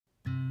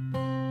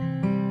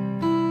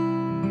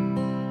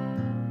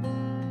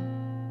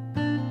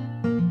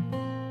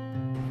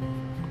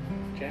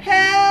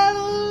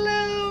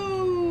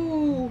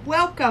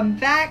welcome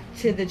back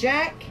to the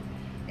Jack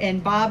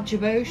and Bob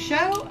Jabot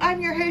Show.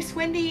 I'm your host,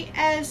 Wendy.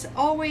 As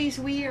always,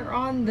 we are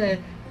on the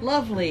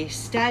lovely,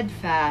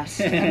 steadfast,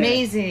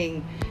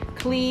 amazing,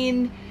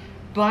 clean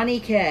Bonnie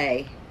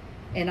K.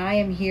 And I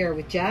am here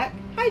with Jack.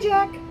 Hi,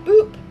 Jack.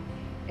 Boop.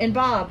 And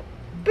Bob.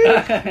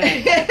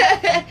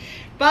 Boop.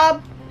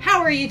 Bob,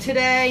 how are you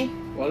today?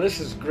 Well, this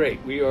is great.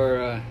 We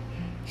are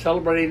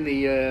celebrating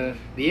the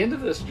end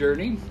of this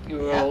journey.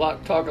 We'll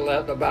talk a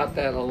lot about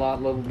that a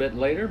little bit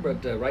later,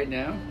 but right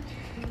now,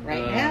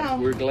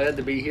 we're glad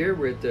to be here.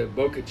 We're at the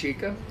Boca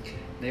Chica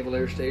Naval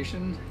Air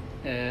Station,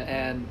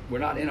 and we're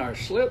not in our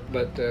slip,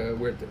 but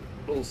we're at the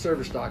little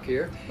service dock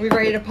here. We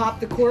ready to pop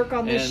the cork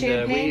on this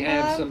champagne? We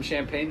have some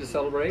champagne to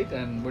celebrate,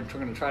 and we're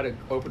going to try to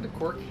open the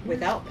cork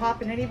without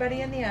popping anybody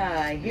in the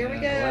eye. Here we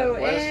go,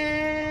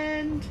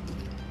 and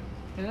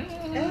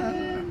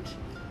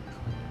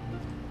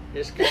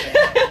it's good.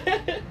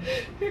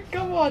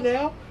 Come on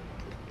now.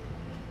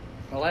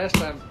 The last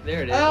time,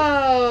 there it is.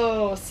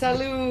 Oh,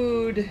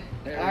 salud.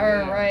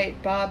 All right,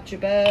 Bob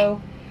Jabot.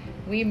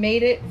 We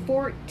made it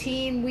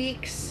 14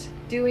 weeks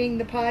doing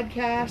the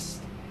podcast.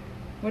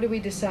 What did we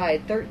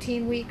decide?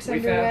 13 weeks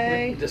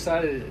underway? We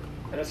decided,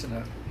 that's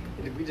enough.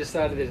 We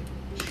decided it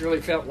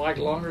surely felt like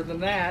longer than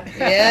that.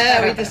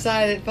 Yeah, we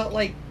decided it felt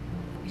like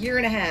a year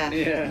and a half.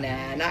 Yeah.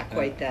 Nah, not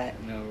quite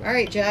that. No. All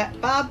right, Jack.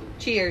 Bob,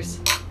 cheers.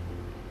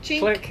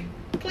 Chink. Click.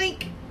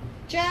 Clink.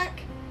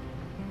 Jack.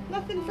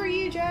 Nothing for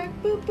you, Jack.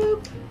 Boop,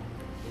 boop.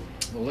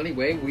 Well,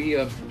 anyway,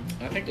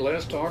 I think the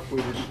last talk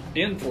we were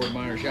in Fort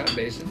Myers Yacht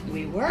Basin.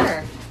 We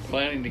were.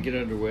 Planning to get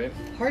underway.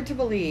 Hard to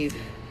believe.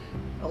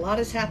 A lot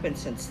has happened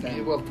since then.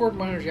 Yeah, well, Fort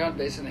Myers Yacht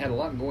Basin had a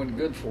lot going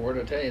good for it,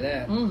 I'll tell you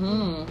that.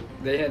 Mm-hmm.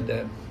 They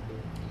had,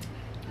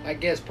 I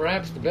guess,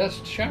 perhaps the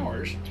best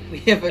showers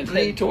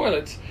and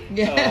toilets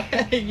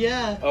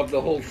yeah. of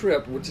the whole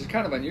trip, which is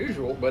kind of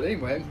unusual, but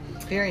anyway.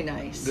 Very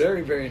nice.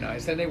 Very, very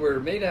nice. And they were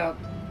made out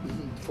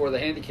for the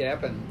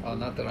handicap, and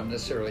not that I'm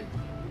necessarily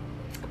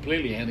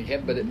completely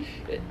handicapped, but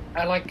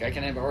I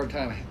can have a hard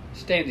time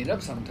standing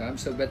up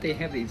sometimes, but they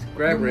have these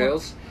grab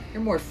rails.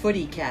 You're more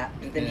footy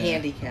capped than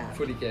handicapped.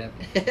 Footy cap.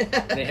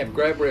 They have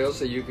grab rails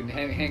so you can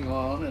hang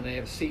on, and they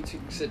have seats you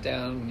can sit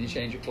down when you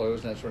change your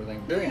clothes and that sort of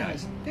thing. Very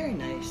nice. Very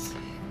nice.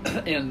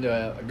 And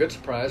a good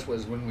surprise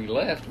was when we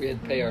left, we had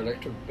to pay our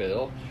electric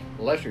bill,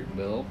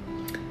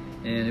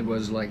 and it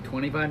was like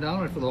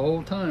 $25 for the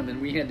whole time,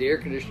 and we had the air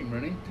conditioning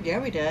running. Yeah,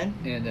 we did.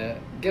 And I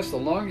guess the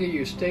longer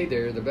you stay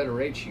there, the better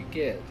rates you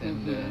get.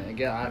 And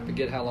again, I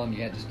forget how long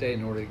you had to stay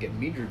in order to get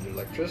metered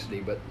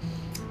electricity, but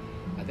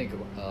I think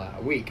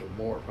a week or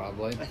more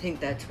probably. I think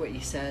that's what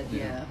you said,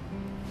 yeah.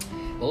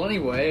 Well,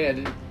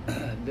 anyway,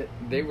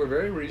 they were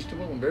very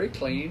reasonable and very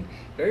clean,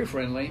 very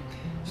friendly,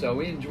 so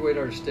we enjoyed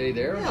our stay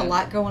there. Yeah, a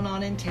lot going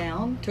on in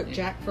town. Took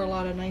Jack for a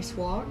lot of nice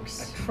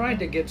walks. I tried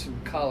to get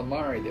some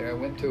calamari there. I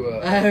went to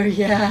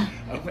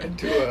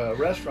a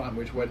restaurant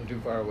which wasn't too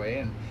far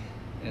away,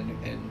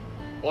 and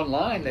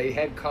online they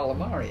had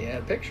calamari. They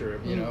had a picture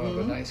of of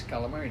a nice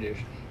calamari dish.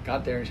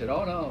 Got there and said,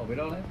 "Oh no, we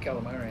don't have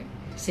calamari."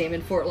 Same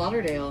in Fort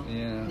Lauderdale.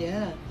 Yeah.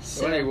 Yeah.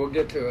 So anyway, we'll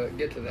get to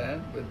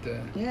that. But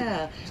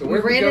yeah. So we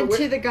ran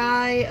into the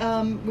guy.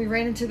 We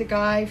ran into the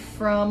guy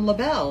from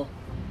LaBelle.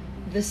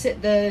 The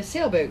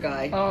sailboat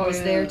guy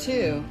was there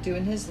too,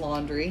 doing his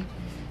laundry.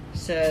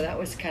 So that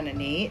was kind of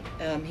neat.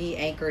 He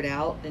anchored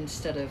out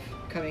instead of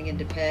coming in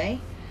to pay.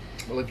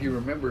 Well, if you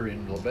remember,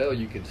 in LaBelle,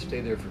 you could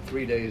stay there for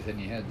 3 days,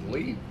 and you had to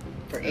leave.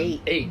 For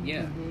 8. 8,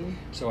 yeah. Mm-hmm.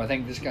 So I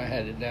think this guy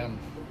had it down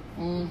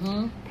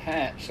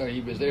pat. So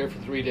he was there for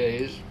 3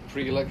 days,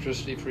 free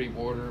electricity, free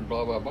water,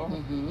 blah, blah, blah.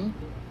 Mm-hmm.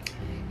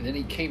 And then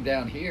he came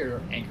down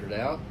here, anchored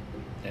out,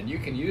 and you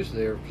can use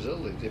their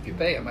facilities. If you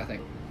pay them, I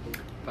think,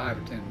 $5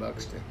 or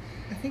 $10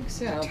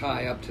 to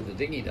tie up to the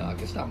dinghy dock.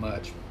 It's not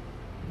much.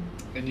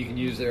 And you can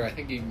use I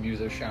think you can use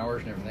their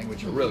showers and everything,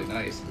 which are really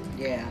nice.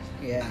 Yeah,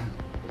 yeah.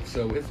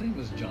 So his name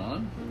was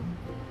John.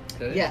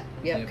 Yeah,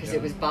 because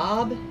it was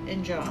Bob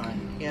and John.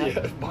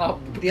 Yeah,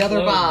 Bob. The other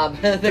Bob,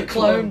 the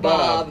clone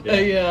Bob.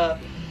 Yeah.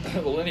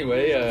 Well,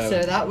 anyway.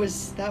 So that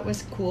was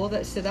cool.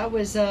 That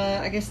was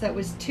I guess that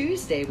was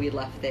Tuesday we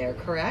left there,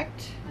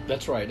 correct?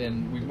 That's right,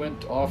 and we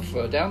went off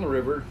down the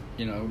river,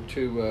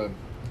 to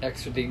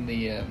exiting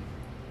the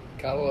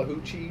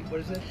Calahoochee.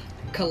 What is it?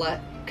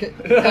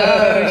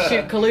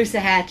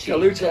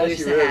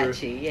 Caloosahatchee River,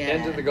 yeah.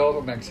 Into the Gulf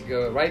of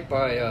Mexico, right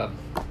by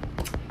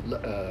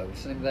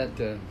what's the name of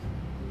that?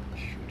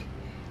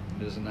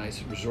 There's a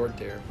nice resort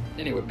there.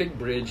 Anyway, big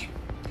bridge,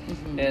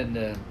 and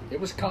it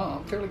was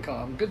fairly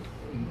calm, good.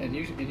 And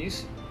you,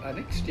 I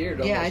think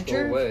steered almost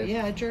the whole way.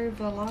 Yeah, I drove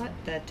a lot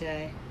that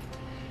day.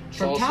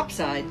 From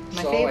topside,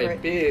 my favorite. Saw a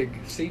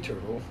big sea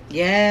turtle.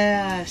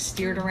 Yeah,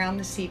 steered around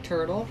the sea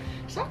turtle.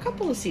 Saw a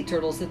couple of sea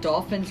turtles. The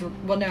dolphins were,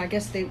 well, no, I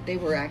guess they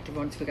were active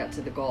once we got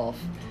to the Gulf.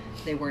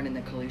 They weren't in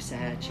the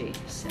Caloosahatchee,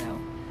 so.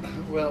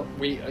 Well,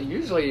 we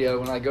usually,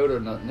 when I go to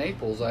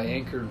Naples, I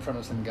anchor in front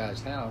of some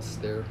guy's house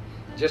there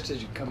just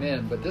as you come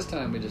in. But this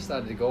time we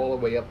decided to go all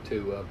the way up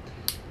to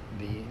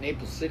the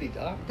Naples City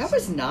docks. That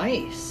was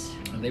nice.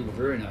 And they were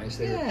very nice.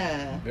 They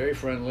were very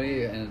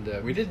friendly, and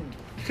we didn't,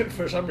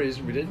 for some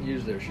reason, we didn't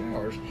use their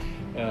showers,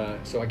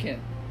 so I can't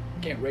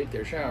rate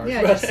their showers. Yeah,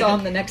 I just saw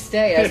them the next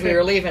day as we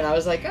were leaving. I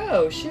was like,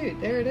 oh, shoot,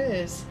 there it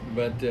is.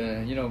 But,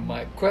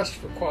 my quest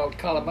for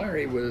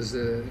calamari was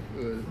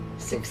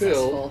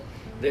fulfilled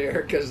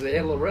there because they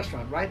had a little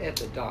restaurant right at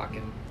the dock,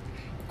 and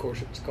of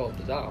course it's called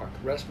the Dock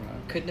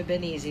Restaurant. Couldn't have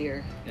been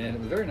easier. And it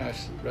was a very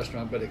nice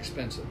restaurant, but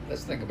expensive.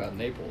 That's the thing about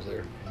Naples.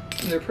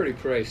 They're pretty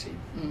pricey.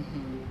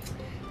 Mm-hmm.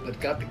 But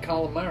got the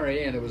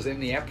calamari, and it was in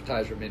the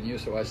appetizer menu,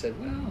 so I said,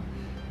 well,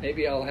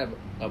 maybe I'll have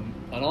an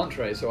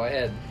entree. So I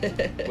had,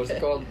 what's it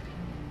called?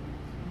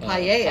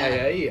 Paella.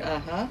 Paella.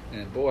 Uh-huh.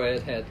 And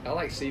boy, I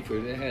like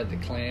seafood. It had the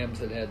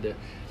clams, it had the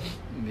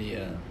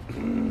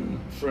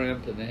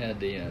shrimp, and it had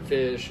the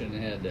fish, and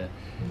it had the...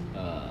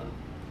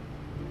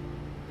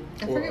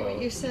 I forget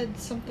what you said.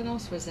 Something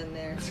else was in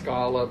there.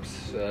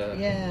 Scallops.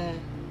 Yeah.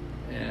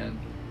 And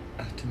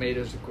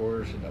tomatoes, of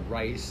course, and the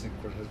rice. And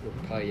of course, that's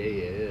what paella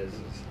is.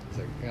 It's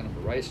like kind of a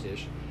rice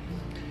dish.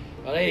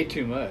 But I ate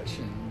too much,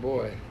 and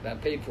boy,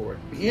 that paid for it.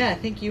 Yeah, I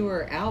think you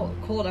were out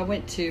cold.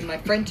 My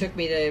friend took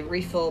me to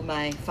refill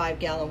my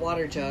 5-gallon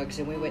water jugs,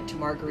 and we went to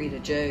Margarita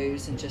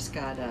Joe's and just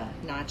got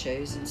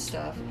nachos and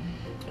stuff.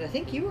 But I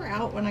think you were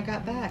out when I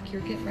got back. You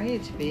were getting ready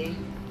to be.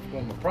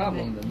 Well, my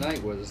problem the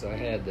night was I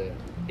had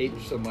ate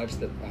so much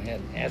that I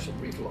had acid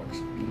reflux.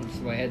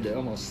 So I had to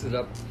almost sit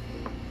up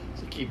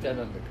to keep that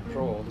under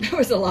control. That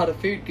was a lot of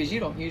food because you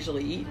don't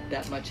usually eat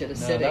that much at a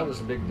sitting. No, that was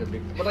a big.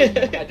 But I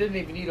didn't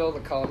even eat all the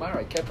calamari.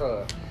 I kept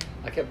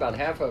about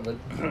half of it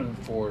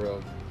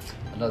for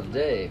another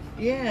day.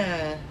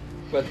 Yeah.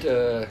 But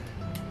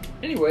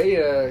anyway,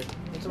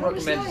 it's a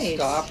recommended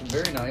stop.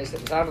 Very nice.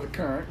 It was out of the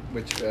current,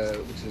 which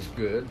is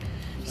good.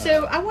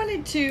 So I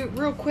wanted to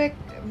real quick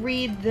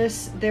read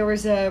this. There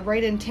was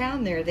right in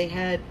town there. They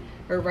had,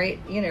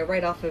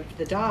 right off of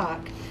the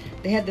dock,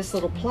 they had this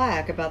little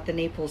plaque about the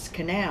Naples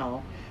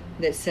Canal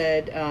that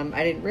said,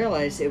 I didn't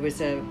realize it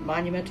was a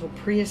monumental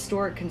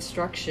prehistoric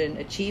construction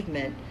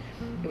achievement.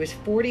 It was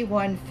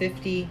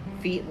 4,150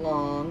 feet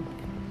long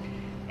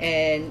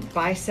and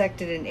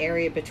bisected an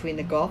area between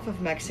the Gulf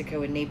of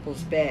Mexico and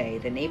Naples Bay.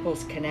 The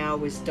Naples Canal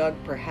was dug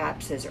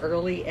perhaps as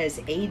early as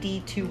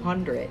AD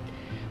 200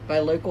 by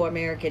local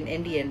American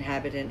Indian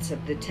inhabitants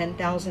of the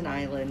 10,000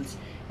 Islands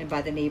and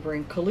by the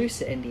neighboring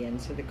Calusa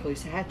Indians, or the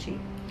Caloosahatchee.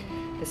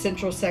 The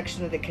central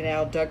section of the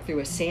canal, dug through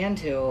a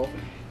sandhill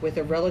with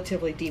a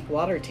relatively deep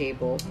water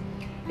table,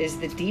 is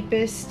the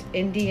deepest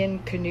Indian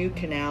canoe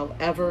canal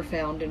ever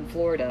found in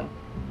Florida.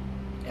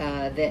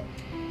 The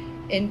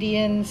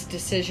Indians'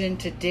 decision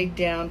to dig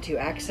down to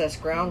access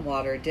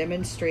groundwater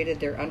demonstrated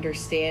their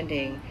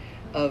understanding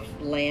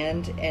of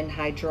land and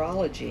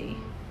hydrology.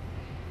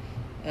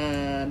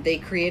 They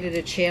created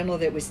a channel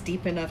that was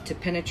deep enough to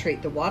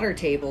penetrate the water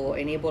table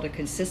and able to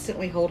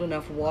consistently hold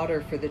enough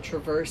water for the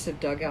traverse of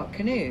dugout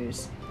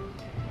canoes.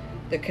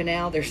 The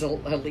canal, there's a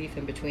leaf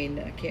in between,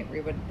 I can't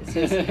read what it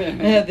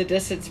says, the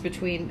distance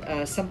between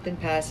Something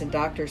Pass and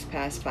Doctor's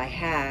Pass by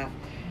half.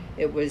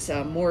 It was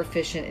more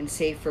efficient and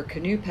safe for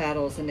canoe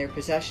paddles and their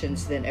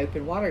possessions than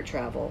open water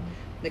travel.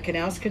 The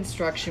canal's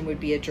construction would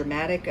be a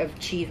dramatic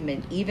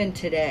achievement even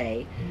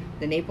today.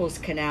 The Naples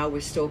Canal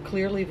was still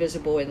clearly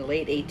visible in the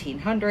late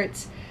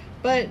 1800s,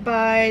 but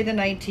by the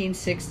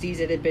 1960s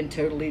it had been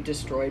totally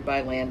destroyed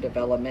by land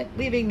development,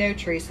 leaving no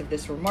trace of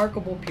this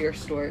remarkable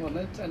prehistoric...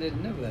 Well, I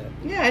didn't know that.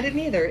 Yeah, I didn't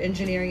either.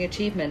 Engineering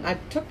achievement. I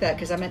took that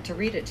because I meant to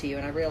read it to you,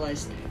 and I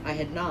realized I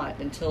had not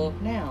until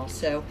now.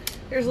 So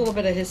there's a little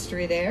bit of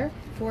history there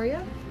for you.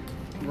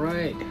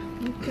 Right.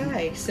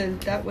 Okay, so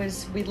that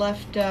was... We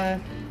left...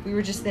 we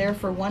were just there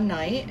for one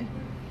night.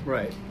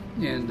 Right.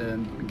 And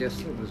I guess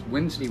it was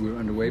Wednesday we were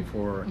underway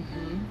for.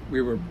 Mm-hmm.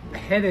 We were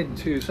headed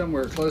to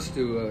somewhere close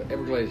to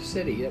Everglades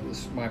City. That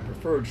was my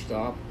preferred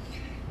stop.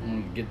 I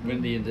wanted to get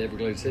Wendy into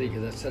Everglades City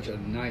because that's such a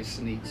nice,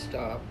 neat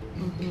stop.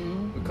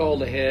 Mm-hmm. We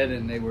called ahead,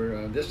 and they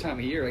were, this time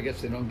of year, I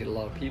guess they don't get a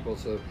lot of people,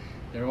 so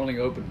they're only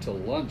open till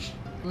lunch,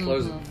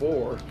 close at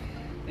 4.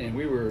 And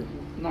we were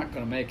not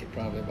going to make it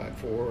probably by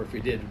 4, or if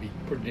we did, it'd be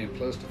pretty damn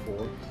close to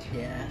 4.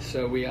 Yeah.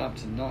 So we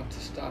opted not to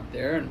stop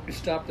there, and we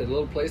stopped at a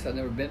little place I'd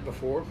never been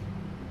before.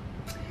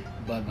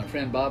 But my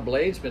friend Bob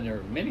Blade's been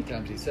there many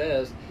times, he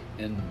says,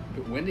 and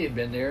Wendy had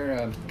been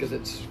there because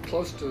it's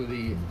close to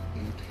the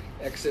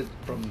exit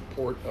from the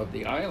port of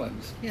the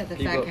islands. Yeah, the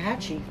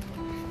Fakahatchee.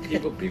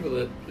 people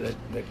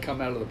that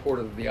come out of the port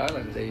of the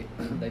islands, they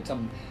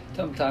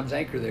sometimes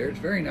anchor there. It's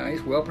very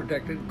nice, well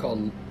protected,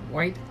 called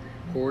White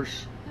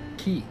Horse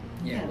Key.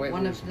 Yeah,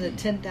 one of the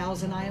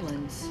 10,000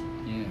 islands.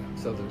 Yeah,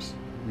 so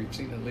we've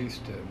seen at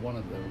least one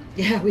of those.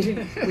 Yeah, we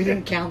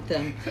didn't count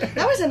them.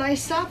 That was a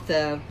nice stop,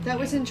 though. That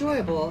was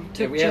enjoyable.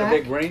 We had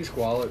a big rain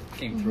squall that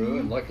came through,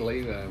 and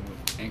luckily we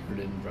anchored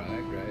in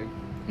drag,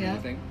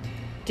 everything.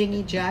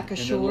 Dinghy Jack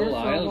ashore. And the little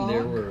island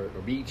there, or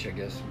beach, I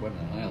guess,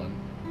 wasn't an island.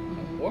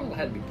 Oil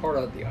had to be part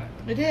of the island.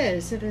 It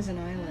is an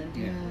island,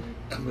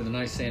 yeah. With a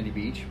nice sandy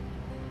beach.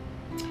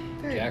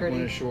 Very Jack pretty.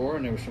 went ashore,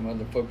 and there were some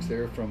other folks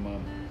there from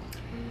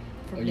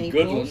from Naples.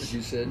 Goodlands,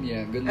 you said,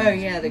 yeah. Goodlands. Oh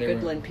yeah, the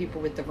Goodland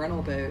people with the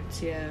rental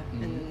boats, yeah,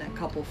 and then that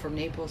couple from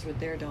Naples with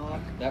their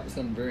dog. That was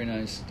a very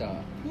nice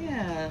stop.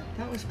 Yeah,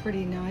 that was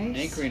pretty nice.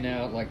 Anchoring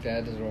out like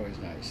that is always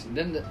nice. And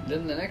then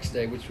the next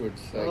day, which was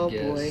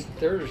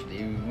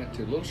Thursday, we went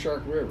to Little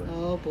Shark River.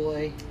 Oh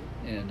boy.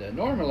 And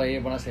normally,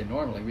 when I say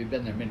normally, we've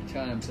been there many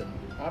times, and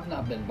I've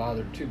not been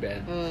bothered too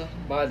bad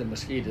by the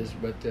mosquitoes,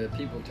 but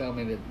people tell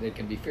me that they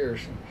can be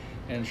fierce,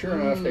 and sure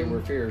enough, they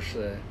were fierce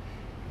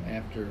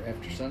after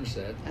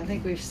sunset. I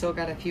think we've still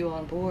got a few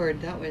on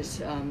board. That was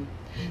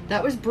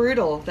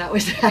brutal. That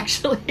was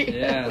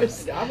actually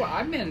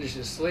I managed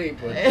to sleep,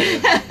 but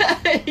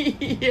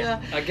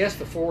yeah. I guess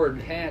the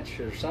forward hatch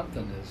or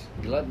something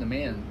is letting them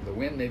in. The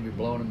wind may be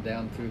blowing them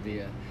down through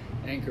the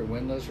anchor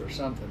windows or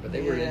something, but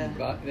they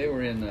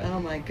were in oh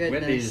my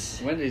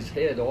goodness, Wendy's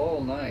head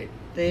all night.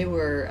 They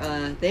were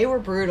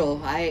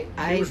brutal. I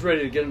was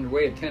ready to get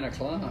underway at 10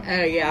 o'clock.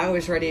 Oh yeah, I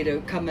was ready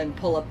to come and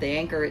pull up the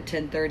anchor at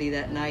 10:30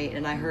 that night,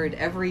 and I heard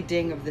every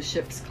ding of the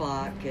ship's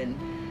clock, and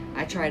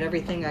I tried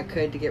everything I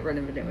could to get rid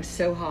of it. It was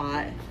so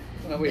hot.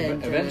 Well,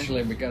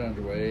 eventually we got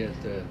underway at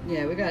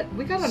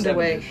we got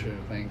underway I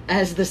think,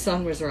 as the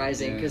sun was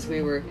rising, because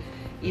we were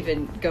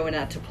even going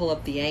out to pull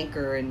up the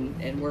anchor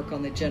and work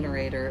on the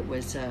generator. It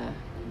was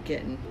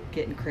getting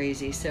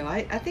crazy. So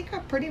I think I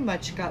pretty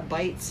much got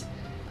bites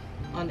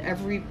on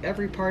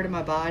every part of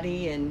my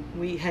body, and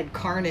we had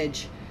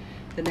carnage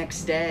the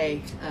next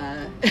day.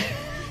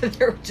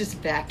 They were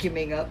just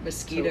vacuuming up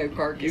mosquito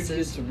carcasses. You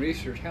did some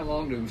research. How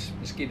long do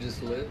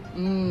mosquitoes live?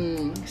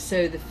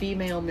 So the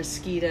female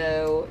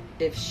mosquito,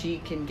 if she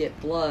can get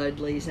blood,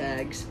 lays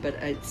eggs, but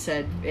it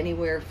said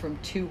anywhere from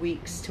 2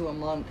 weeks to a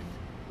month.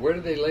 Where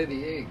do they lay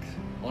the eggs?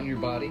 On your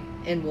body?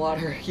 In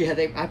water. Yeah,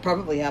 I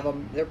probably have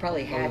them. They're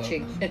probably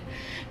hatching.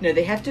 No,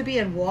 they have to be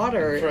in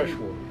water. Fresh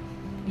water.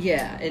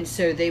 Yeah, and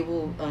so they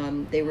will.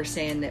 They were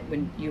saying that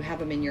when you have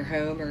them in your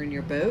home or in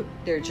your boat,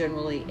 they're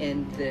generally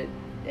in the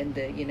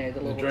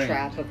the little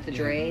trap of the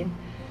drain.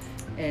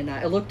 And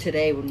I looked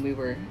today when we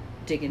were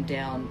digging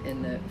down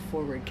in the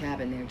forward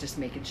cabin there, just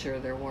making sure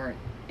there weren't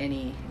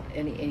any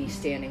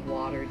standing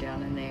water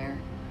down in there.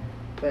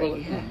 But,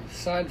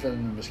 aside from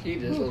the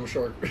mosquitoes, Little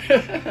Shark.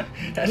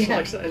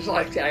 It's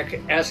like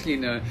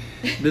asking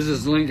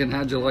Mrs. Lincoln,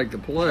 how'd you like to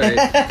play?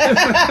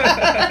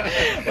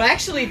 Well,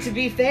 actually, to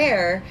be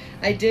fair,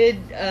 I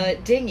did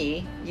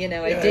dinghy. I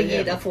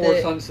dinghied up before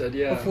sunset.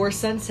 Yeah, before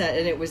sunset,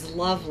 and it was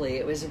lovely.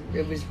 It was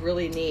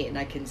really neat, and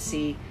I can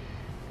see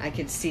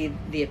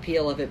the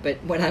appeal of it. But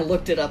when I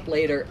looked it up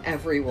later,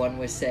 everyone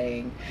was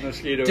saying,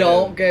 mosquito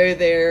don't go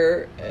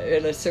there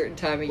at a certain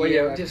time of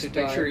year. Yeah, just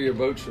make sure your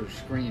boats are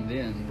screened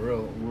in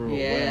real well.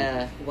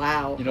 Yeah,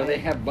 wow. They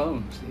have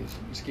bones, these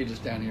mosquitoes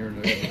down here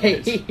in the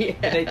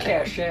and they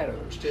cast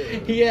shadows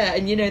too. Yeah,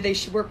 and they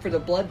should work for the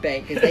blood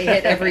bank, because they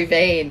hit every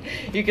vein.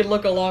 You could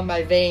look along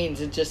my veins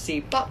and just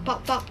see pop,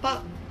 pop, pop,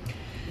 pop.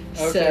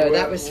 Okay,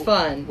 that was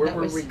fun. Where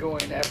were we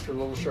going after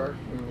Little Shark?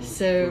 We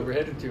were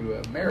headed to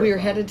Marathon. We were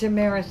headed to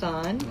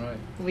Marathon. Right.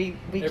 We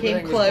Everything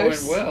came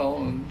close. Was going well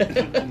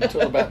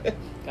until about,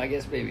 I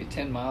guess, maybe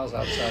 10 miles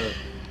outside of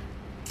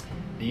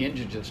the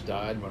engine just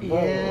died.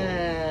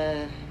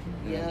 Yeah.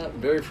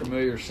 Very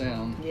familiar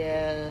sound.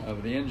 Yeah.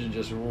 Of the engine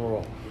just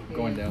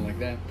going down like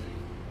that,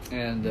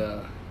 and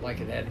like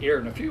it had air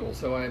in the fuel.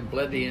 So I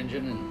bled the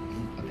engine,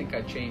 and I think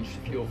I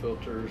changed the fuel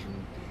filters and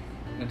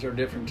into a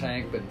different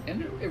tank,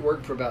 and it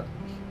worked for about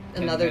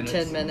 10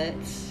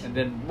 minutes, and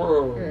then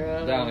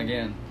down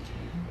again.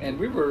 And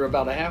we were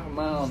about a half a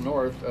mile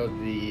north of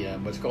the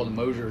what's called the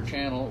Mosier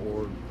Channel,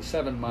 or the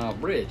 7 Mile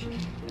Bridge.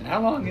 And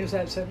how long is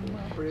that 7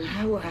 Mile Bridge?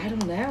 I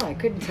don't know. I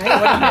couldn't tell you.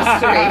 What a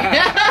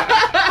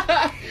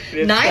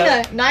mystery.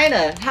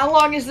 Nina, how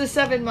long is the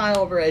 7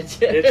 Mile Bridge?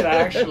 It's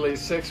actually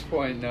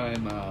 6.9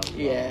 miles long.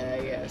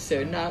 Yeah.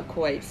 So not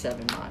quite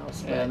 7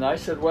 miles. But. And I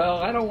said, well,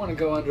 I don't want to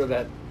go under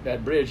that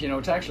bridge.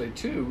 It's actually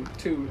too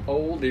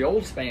old. The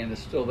old span is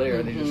still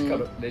there.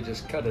 They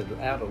just cut it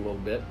out a little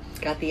bit.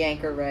 Got the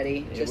anchor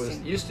ready.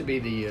 It used to be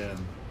the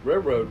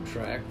railroad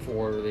track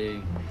for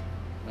the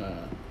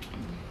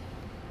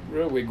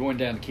railway going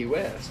down to Key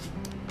West.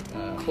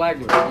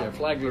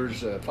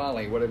 Flagler's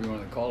Folly, whatever you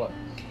want to call it.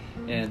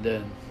 And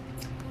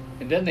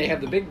then they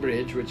have the big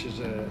bridge, which is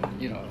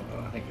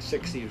I think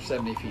 60 or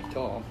 70 feet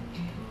tall.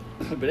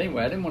 But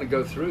anyway, I didn't want to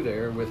go through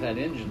there with that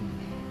engine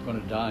going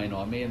to dying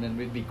on me, and then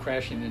we'd be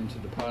crashing into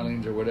the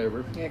pilings or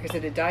whatever. Yeah, because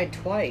it had died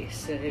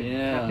twice. It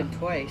happened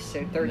twice,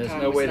 so third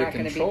time no way was not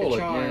going to beat the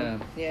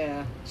charm.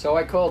 Yeah. So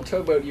I called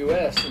Towboat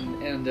US,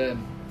 and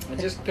I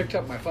just picked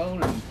up my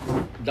phone and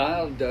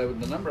dialed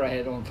the number I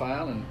had on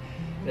file, and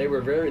they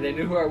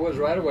knew who I was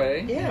right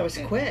away. Yeah, it was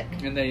quick.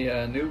 And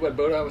they knew what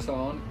boat I was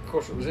on. Of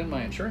course, it was in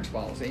my insurance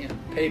policy,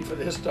 and paid for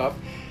this stuff,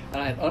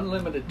 and I had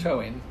unlimited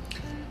towing.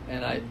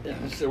 And I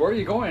said, where are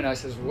you going? I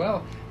says,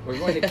 well, we're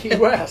going to Key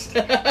West.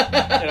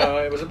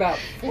 It was about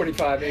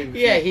 45 minutes.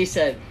 Yeah, he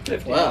said,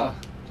 50 well,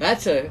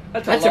 that's a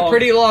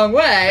pretty long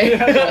way.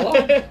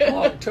 That's a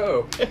long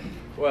tow.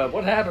 Well,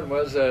 what happened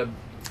was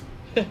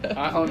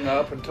I hung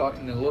up and talked,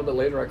 and a little bit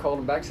later I called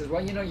him back and says,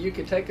 well, you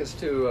could take us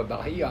to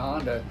Bahia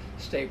Honda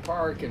State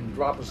Park and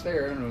drop us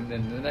there, and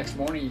then the next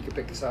morning you could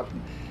pick us up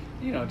and,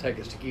 take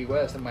us to Key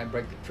West. And might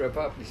break the trip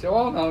up. And he said,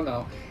 oh,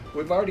 no.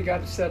 We've already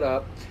got it set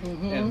up.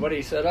 Mm-hmm. And what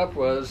he set up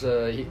was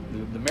the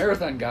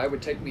marathon guy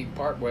would take me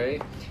part way.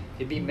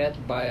 He'd be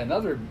met by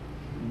another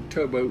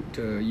towboat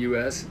to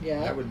U.S. Yeah.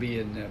 That would be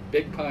in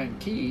Big Pine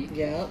Key.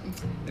 Yeah.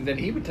 And then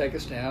he would take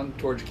us down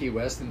towards Key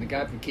West, and the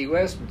guy from Key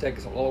West would take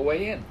us all the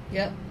way in.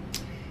 Yep.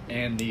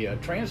 And the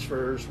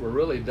transfers were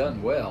really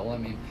done well. I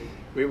mean,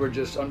 we were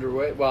just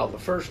underway. Well, the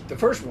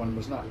first one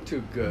was not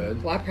too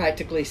good. Well,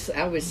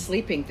 I was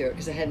sleeping through it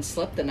because I hadn't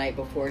slept the night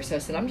before. So I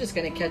said, I'm just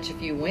going to catch a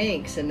few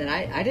winks. And then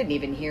I didn't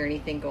even hear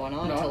anything going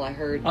on until I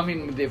heard. I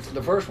mean, the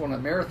first one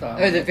at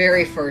Marathon. Oh, the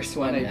very first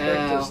one. When they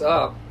picked us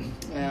up.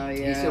 Oh, yeah.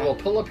 He said, well,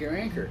 pull up your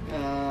anchor.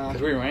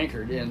 Because we were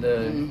anchored.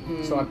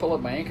 And so I pull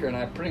up my anchor and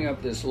I bring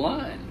up this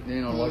line,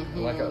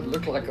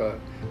 looked like a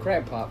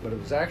crab pot, but it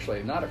was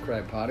actually not a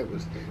crab pot. It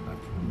was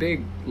a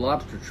big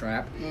lobster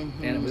trap,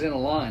 and it was in a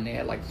line. They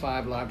had like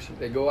 5 lobsters.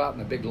 They go out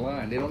in a big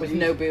line. They don't with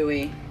no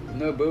buoy.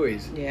 No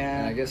buoys. Yeah.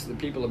 And I guess the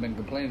people have been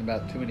complaining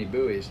about too many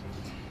buoys.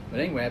 But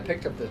anyway, I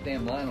picked up this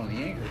damn line on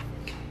the anchor,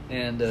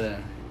 and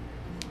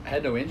I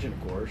had no engine,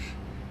 of course.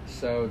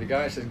 So the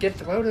guy says, get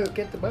the boat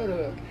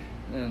hook.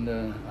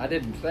 And I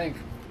didn't think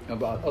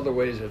about other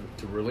ways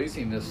to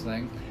releasing this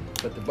thing,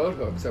 but the boat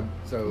hook.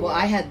 So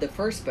I had the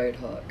first boat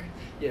hook.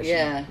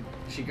 Yeah.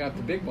 She got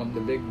the big one, the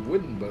big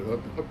wooden boat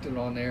hook, hooked it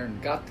on there,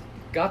 and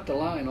got the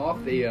line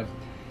off the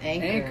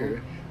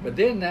anchor. But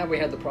then now we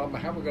had the problem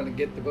of how we're going to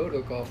get the boat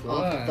hook off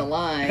the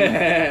line.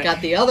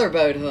 Got the other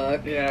boat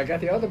hook. Yeah, I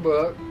got the other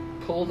boat,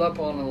 pulled up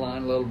on the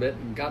line a little bit,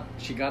 and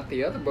she got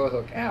the other boat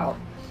hook out.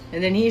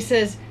 And then he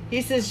says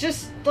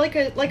just like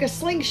a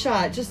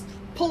slingshot, just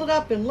pull it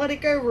up and let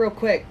it go real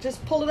quick.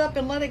 Just pull it up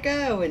and let it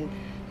go. And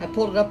I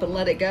pulled it up and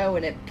let it go,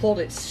 and it pulled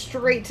it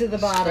straight to the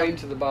bottom. Straight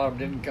to the bottom,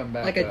 didn't come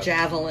back like a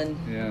javelin.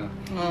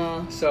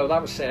 Yeah. So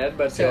that was sad,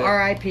 but so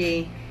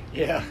R.I.P.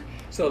 Yeah.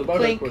 So the boat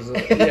Clink. hook was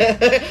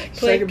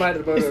say goodbye to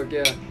the boat hook.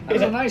 Yeah, it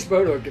was a nice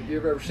boat hook. If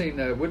you've ever seen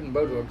wooden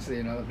boat hooks,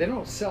 they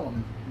don't sell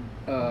them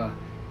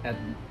at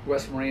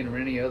West Marine or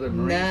any other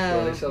marine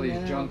store. They sell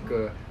these junk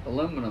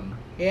aluminum.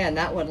 Yeah, and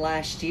that one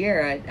last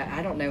year,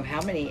 I don't know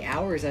how many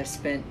hours I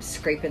spent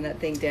scraping that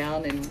thing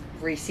down and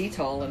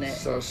re-seatolling it.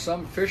 So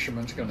some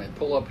fisherman's going to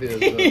pull up his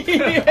pull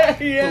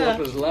up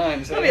his line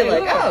and say, I'll be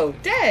like, oh,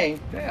 dang.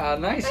 Yeah,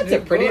 nice. That's a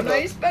pretty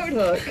nice boat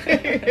hook.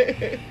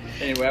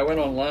 Anyway, I went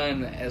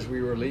online as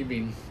we were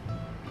leaving,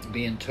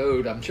 being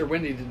towed. I'm sure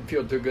Wendy didn't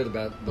feel too good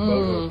about the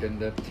boat hook.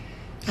 And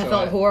I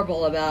felt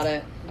horrible about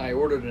it. I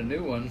ordered a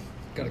new one.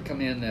 Going to come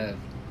in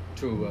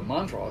to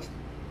Montrose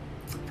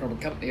from a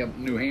company up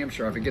in New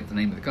Hampshire. I forget the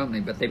name of the company,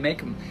 but they make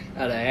them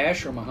out of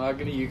ash or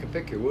mahogany. You can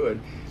pick your wood,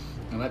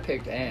 and I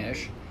picked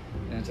ash,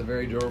 and it's a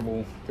very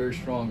durable, very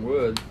strong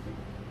wood,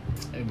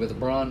 and with a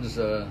bronze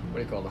the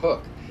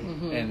hook,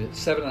 and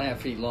it's 7.5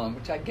 feet long,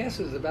 which I guess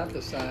is about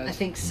the size. I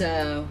think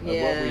so. Of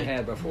what we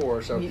had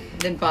before. So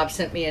then Bob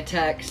sent me a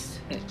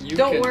text.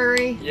 Don't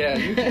worry. Yeah,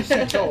 you can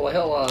sea-tol the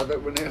hell out of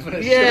it when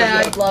it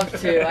yeah, shows I'd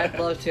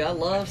love to. I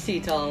love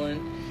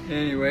sea-tolling.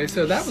 Anyway,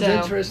 so that was an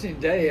interesting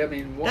day. I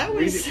mean,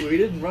 we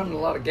didn't run a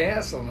lot of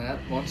gas on that.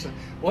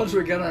 Once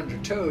we got under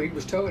tow, he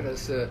was towing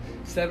us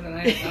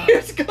 7.5 knots. He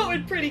was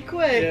going pretty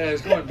quick. Yeah, it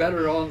was going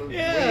better on the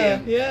way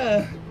in.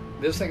 Yeah.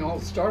 This thing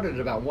all started at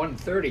about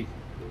 1:30.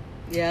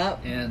 Yeah.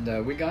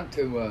 And we got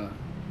to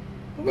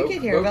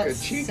Boca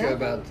Chica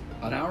about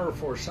an hour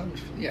before 7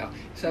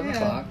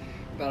 o'clock,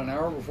 about an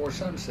hour before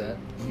sunset,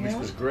 which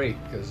was great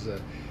because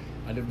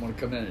I didn't want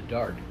to come in at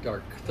dark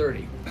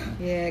 30.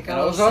 Yeah, got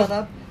all set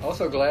up.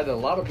 Also glad that a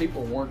lot of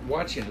people weren't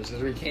watching us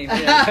as we came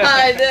in.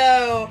 I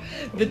know.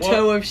 The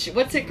toe of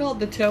what's it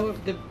called? The toe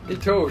of the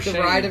toe of shame.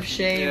 The ride of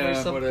shame or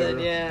something. Whatever.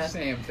 Yeah.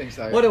 Sam thinks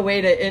I. What a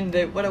way to end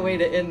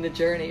the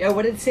journey. Oh,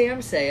 what did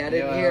Sam say? I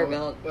didn't hear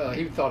about. Well,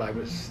 he thought I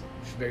was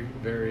very,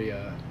 very.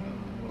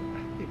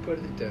 He put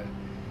it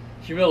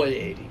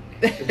humiliating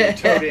to be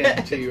towed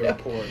into your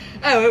port.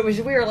 Oh, it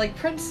was. We were like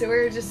prince. We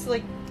were just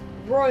like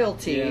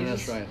royalty. Yeah,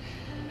 that's right.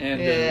 And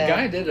the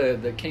guy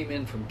that came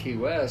in from Key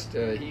West,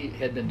 he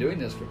had been doing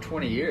this for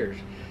 20 years.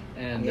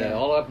 And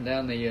all up and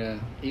down the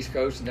East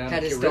Coast and down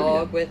had the his Caribbean.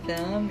 dog with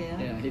them,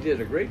 Yeah, he did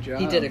a great job.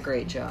 He did a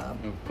great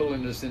job. Of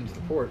pulling us into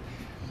the port.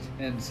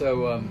 And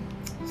so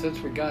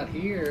since we got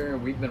here,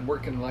 we've been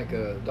working like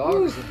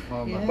dogs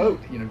on my boat,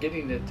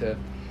 getting it to,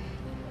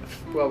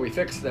 we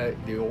fixed the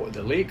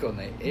leak on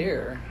the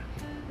air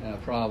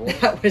problem.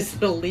 That was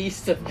the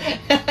least of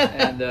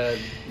and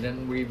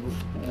then we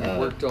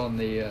worked on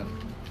the...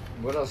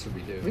 what else did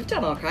we do? We've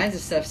done all kinds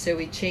of stuff. So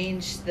we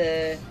changed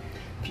the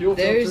fuel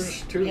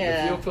filters,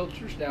 the fuel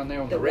filters down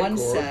there on the rate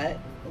core.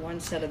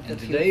 One set of the fuel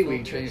filters. And today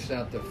we changed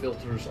out the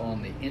filters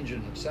on the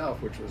engine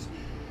itself, which was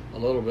a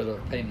little bit of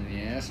a pain in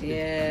the ass.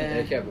 Yeah.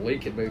 They kept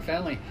leaking, but we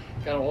finally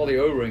got all the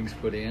O-rings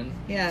put in.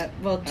 Yeah,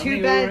 well, How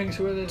many O-rings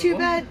were there? Too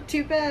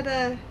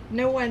bad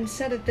no one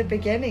said at the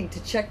beginning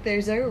to check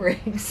those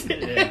O-rings.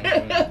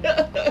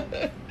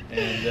 Yeah.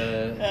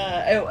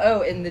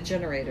 And and the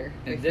generator.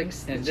 We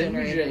fixed the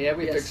generator.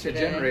 We fixed the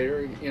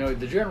generator. You know,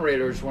 the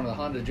generator is one of the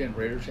Honda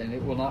generators, and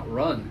it will not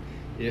run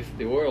if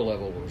the oil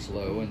level was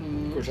low.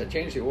 And of course, I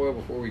changed the oil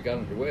before we got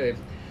underway.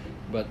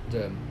 But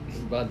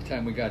by the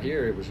time we got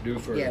here, it was due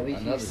for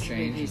another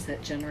change. We used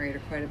that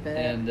generator quite a bit.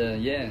 And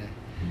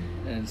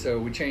and so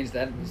we changed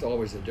that. It was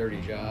always a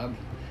dirty job.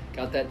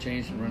 Got that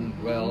changed and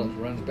running well. It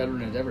runs better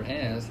than it ever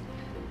has.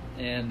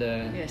 And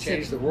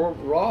changed the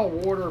raw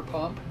water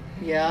pump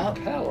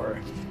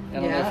impeller. I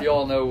don't know if you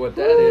all know what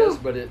that is,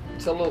 but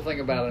it's a little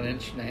thing about 1.5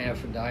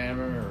 inches in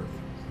diameter, or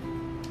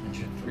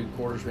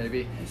 1.75 inches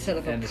maybe. Instead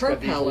of and a it's propeller.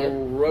 got these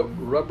little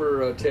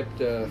rubber tipped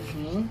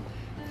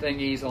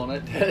thingies on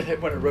it.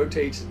 When it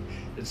rotates,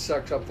 it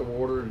sucks up the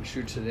water and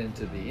shoots it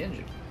into the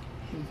engine.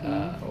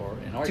 Or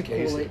in our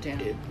case,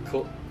 it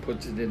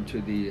puts it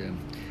into the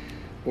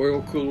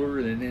oil cooler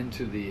and then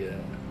into the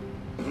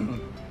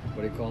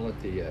what do you call it,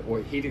 the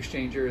heat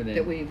exchanger, and then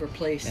that we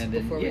replaced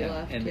before we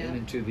left, and then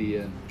into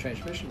the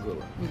transmission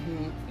cooler,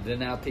 and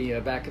then out the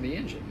back of the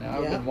engine. Now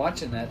I've been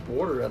watching that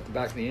water at the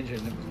back of the engine,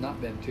 and it was not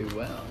been too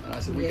well. And I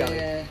said, we got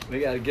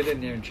to get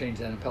in there and change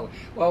that impeller.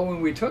 Well, when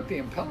we took the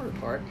impeller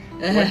apart,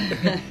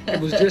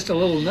 it was just a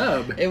little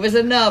nub. It was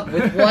a nub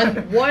with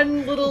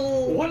one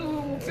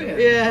little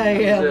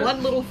fin.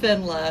 One little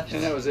fin left,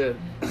 and that was it.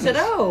 I said,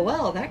 oh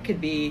well, that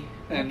could be.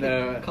 And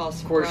of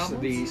course,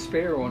 the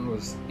spare one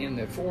was in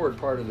the forward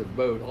part of the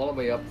boat, all the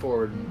way up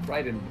forward, and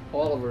right in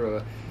all of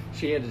her.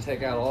 She had to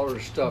take out all her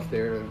stuff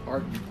there,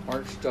 art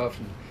stuff,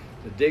 and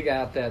to dig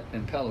out that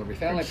impeller. We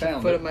finally found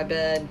it. Foot of my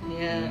bed,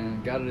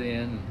 and got it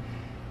in.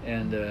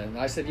 And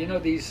I said, you know,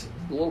 these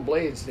little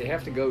blades, they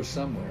have to go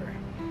somewhere.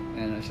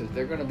 And I said,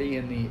 they're going to be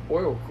in the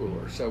oil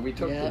cooler. So we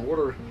took the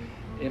water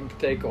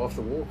intake off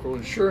the oil cooler,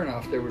 and sure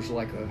enough, there was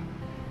like a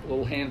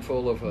little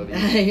handful of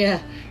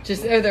these.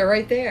 They're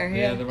right there.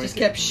 They're right just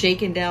there. Kept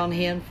shaking down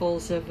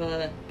handfuls of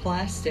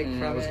plastic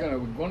from it. I was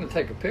going to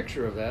take a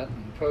picture of that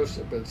and post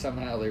it, but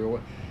somehow the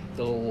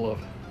little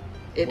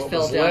it what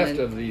fell was down left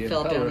of the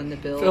fell impeller down in the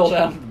bilge. Fell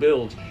down in the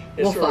bilge.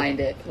 We'll find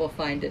it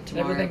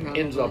tomorrow. Everything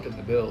probably. ends up in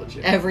the bilge.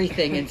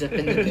 Everything ends up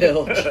in the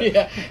bilge.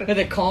 With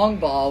a Kong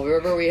ball.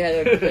 Remember we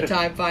had a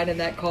time finding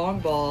that Kong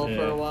ball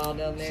for a while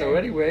down there. So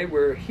anyway,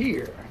 we're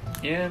here.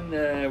 And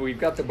we've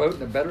got the boat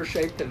in a better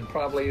shape than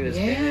probably it's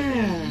been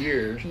in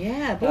years.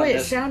 Yeah, boy,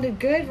 it sounded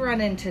good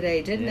running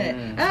today, didn't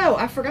it? Oh,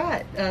 I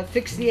forgot.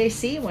 Fixed the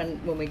AC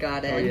when we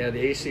got in. Oh, yeah, the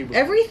AC was...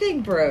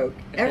 Everything broke.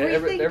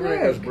 Everything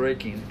was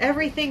breaking.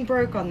 Everything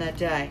broke on that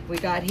day. We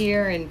got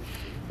here and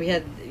we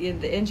had...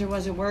 the engine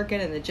wasn't working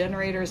and the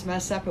generators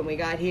messed up, and we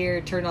got here,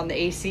 turned on the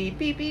AC,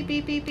 beep, beep,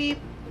 beep, beep, beep.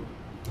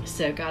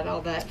 So got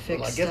all that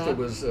fixed up. I guess it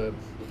was your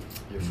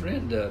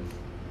friend... that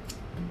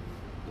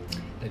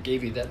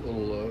gave you that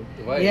little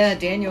device. Yeah,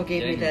 Daniel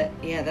gave me that.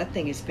 Yeah, that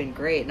thing has been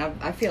great, and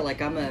I feel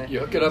like I'm a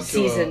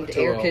seasoned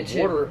air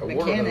kitchen mechanic.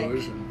 Water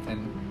hose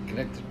and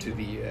connect it to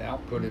the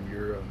output of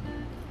your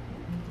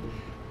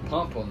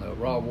pump on the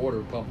raw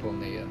water pump on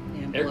the air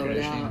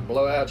conditioning, and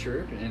blow out your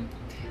air conditioning.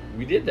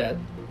 We did that.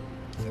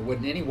 There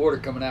wasn't any water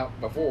coming out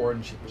before,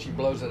 and she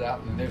blows it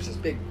out, and there's this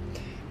big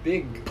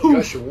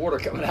gush of water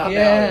coming out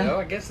now. You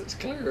know, I guess it's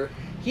clear.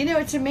 You know,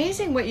 it's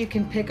amazing what you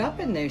can pick up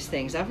in those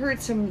things. I've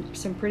heard some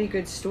pretty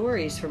good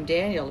stories from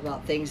Daniel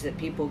about things that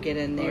people get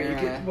in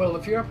there. Well,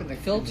 if you're up in the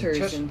filters,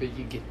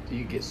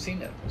 you get sea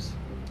nettles.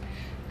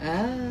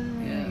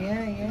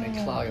 Yeah. They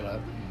clog it up.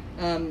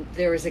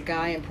 There was a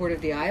guy in Port of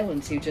the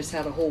Islands who just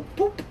had a whole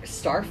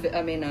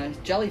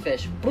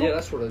jellyfish. Boop, yeah,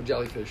 that's what a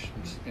jellyfish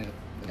is.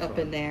 Up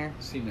in there.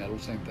 Sea nettle,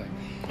 same thing.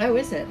 Oh,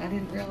 is it? I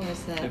didn't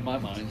realize that. In my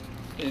mind.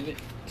 A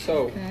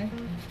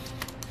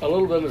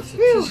little bit of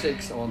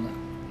statistics on the...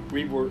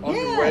 We were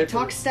underway.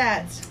 Talk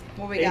stats.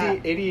 What we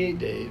got? 88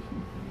 days.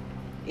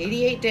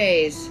 88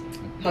 days.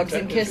 Hugs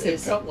and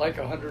kisses. It felt like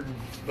 100,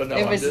 but no.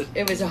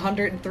 It was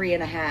 103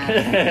 and a half.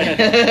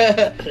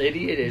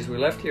 88 days. We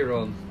left here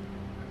on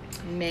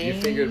May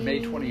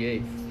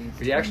 28th.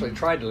 We actually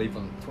tried to leave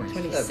on the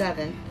 27th.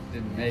 27th.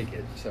 Didn't make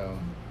it, so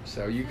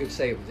you could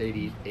say it was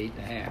 88 and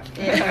a half.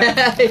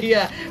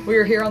 Yeah. We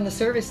were here on the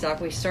service dock.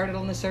 We started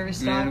on the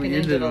service dock and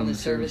ended on the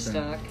service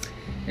dock.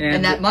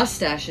 And that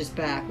mustache is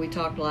back. We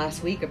talked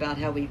last week about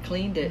how we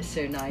cleaned it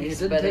so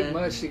nice. It didn't take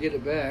much to get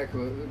it back.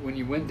 When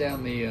you went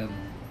down the,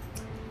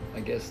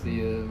 I guess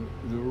the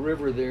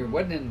river there, it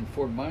wasn't in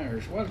Fort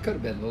Myers. Well, it could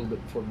have been a little bit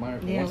in Fort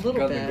Myers. Yeah, once a little we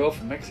got bit. in the Gulf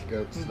of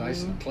Mexico, it's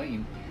nice and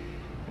clean.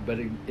 But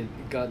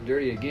it got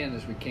dirty again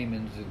as we came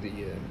into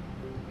the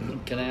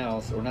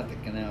canals, or not the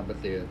canal,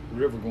 but the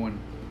river going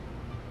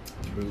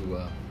through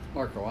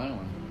Marco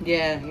Island.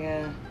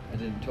 Yeah. I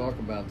didn't talk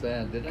about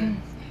that, did I?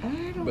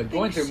 But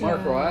going through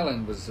Marco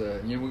Island was,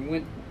 we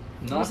went.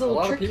 Not a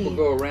lot tricky. of people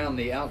go around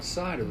the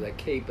outside of that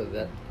cape of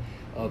that.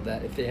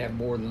 If they have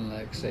more than,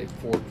 like, say,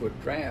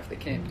 4-foot draft, they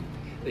can't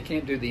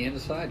do the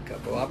inside cut.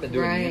 Well, I've been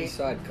doing the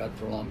inside cut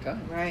for a long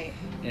time. Right.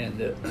 And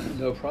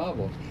no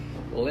problem.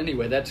 Well,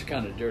 anyway, that's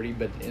kind of dirty,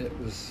 but it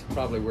was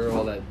probably where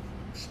all that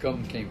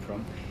scum came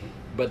from.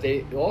 But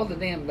all the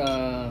damn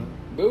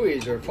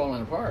buoys are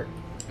falling apart.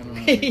 I don't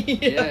know.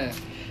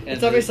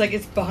 It's almost like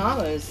it's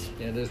Bahamas.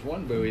 Yeah, there's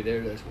one buoy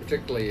there that's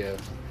particularly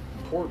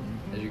important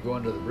as you go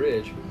under the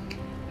bridge,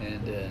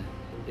 and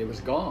it was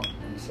gone.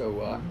 And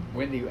so,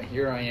 Wendy,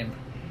 here I am,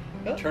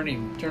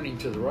 turning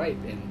to the right,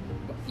 and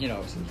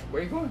says,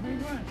 "Where are you going? Where are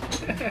you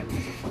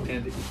going?"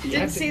 And you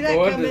have to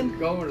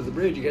go under the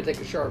bridge. You got to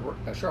take a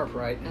sharp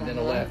right, and then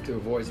a left to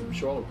avoid some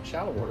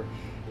shallow water.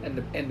 And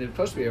there's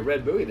supposed to be a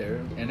red buoy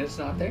there, and it's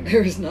not there.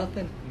 There's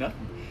nothing.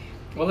 Nothing.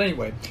 Well,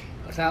 anyway,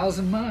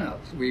 1,000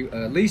 miles. We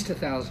at least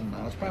 1,000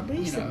 miles,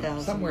 probably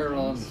somewhere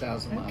along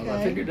 1,000 miles.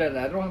 I figured that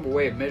I don't have a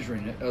way of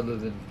measuring it other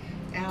than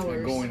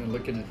hours. Going and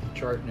looking at the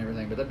chart and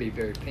everything, but that'd be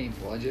very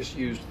painful. I just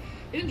used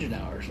engine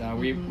hours. Now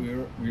we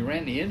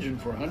ran the engine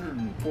for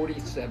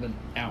 147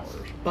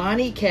 hours.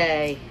 Bonnie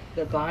K,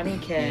 the Bonnie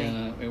K.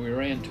 And we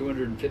ran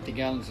 250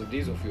 gallons of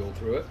diesel fuel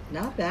through it.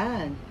 Not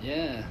bad.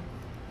 Yeah,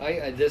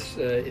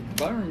 it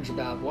burns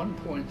about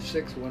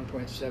 1.6,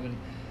 1.7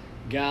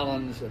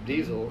 gallons of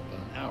diesel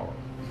an hour.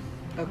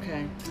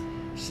 Okay.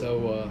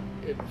 So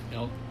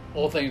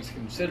all things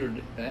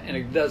considered, and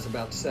it does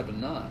about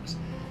 7 knots.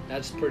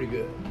 That's pretty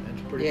good.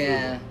 That's pretty good.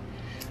 Yeah.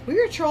 We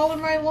were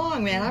trolling right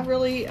along, man. I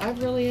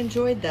really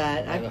enjoyed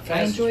that.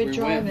 I enjoyed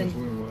driving.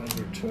 We were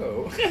under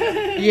tow.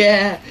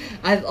 Yeah.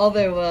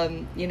 Although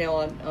when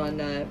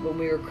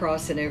we were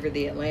crossing over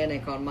the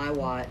Atlantic on my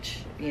watch,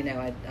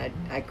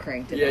 I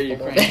cranked it up a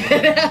little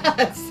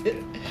bit.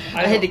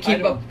 I had to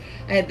keep up.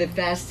 I had the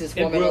fastest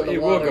woman on the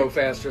water. It will go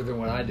faster than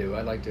what I do.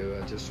 I like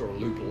to just sort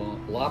of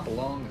lop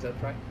along. Is that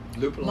right?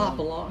 Loop along? Lop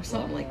along,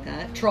 something like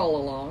that. Troll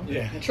along.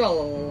 Yeah.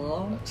 Troll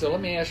along. So let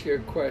me ask you a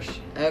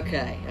question.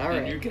 Okay, all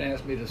right. And you can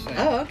ask me the same.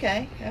 Oh,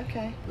 okay.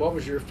 What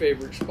was your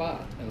favorite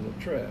spot of the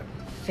trip?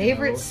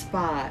 Favorite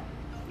spot?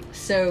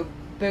 So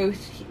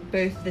both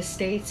the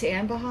States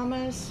and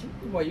Bahamas?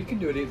 Well, you can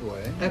do it either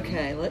way.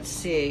 Okay, let's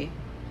see.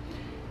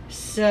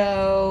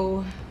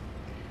 So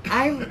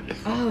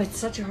it's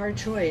such a hard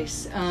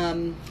choice.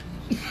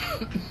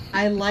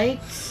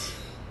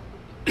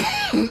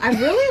 I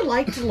really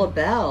liked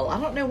LaBelle. I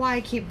don't know why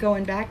I keep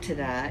going back to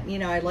that.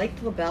 I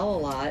liked LaBelle a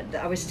lot.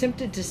 I was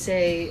tempted to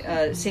say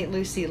St.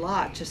 Lucie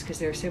Lock just because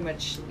there was so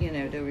much,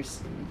 there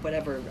was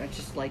whatever. I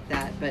just liked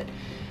that. But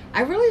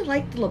I really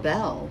liked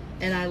LaBelle.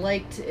 And I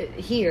liked it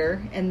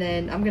here. And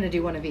then I'm going to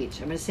do one of each.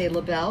 I'm going to say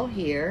LaBelle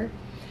here.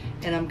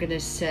 And I'm going to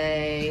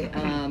say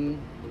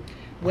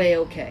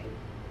Whale Cay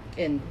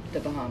in the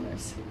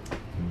Bahamas.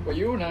 Well,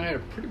 you and I are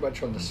pretty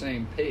much on the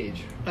same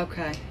page.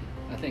 Okay.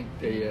 I think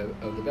the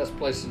best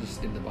places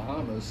in the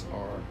Bahamas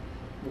are,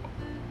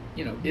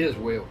 is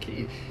Whale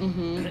Cay.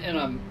 Mm-hmm. And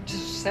I'm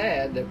just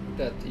sad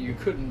that you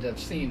couldn't have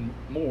seen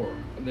more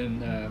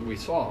than we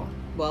saw.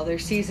 Well,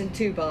 there's season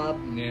 2, Bob.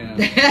 Yeah.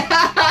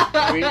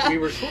 we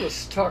were sort of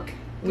stuck.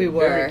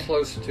 Very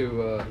close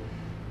to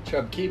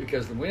Chub Cay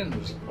because the wind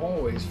was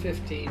always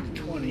 15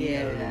 to 20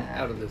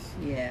 out of this.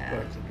 Yeah.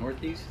 What is it,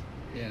 northeast?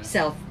 Yeah.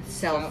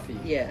 Southeast.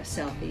 Yeah,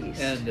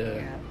 southeast. And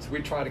so we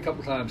tried a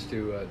couple times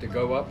to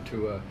go up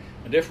to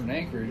a different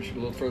anchorage a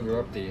little further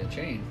up the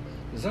chain.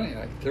 There's only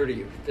like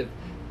 30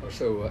 or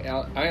so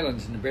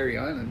islands in the Berry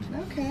Islands.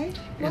 Okay.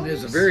 And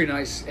there's a very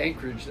nice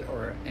anchorage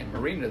and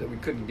marina that we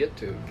couldn't get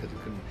to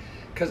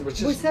because it was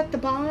just. Was that the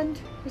Bond?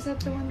 Was that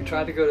the one? We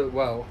tried to go to.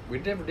 Well, we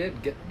never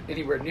did get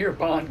anywhere near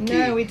Bond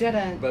Cay. No, we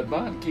didn't. But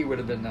Bond Cay would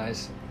have been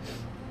nice.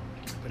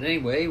 But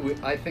anyway,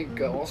 I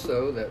think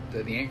also that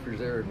the anchors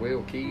there at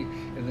Whale Cay,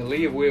 in the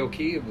lee of Whale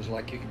Cay, it was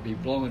like you could be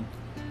blowing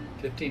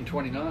 15,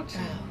 20 knots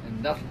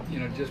and nothing,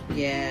 just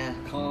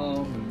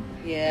calm.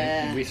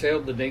 And we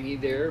sailed the dinghy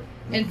there.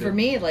 And for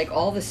me, like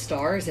all the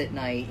stars at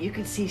night, you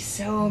could see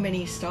so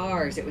many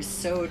stars. It was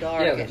so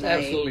dark at night. Yeah, there's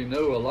absolutely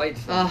no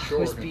lights on the shore.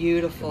 It was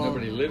beautiful.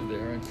 Nobody lived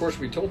there. And of course,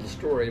 we told the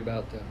story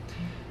about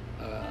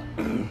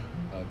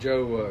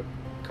Joe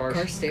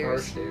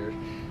Carstairs.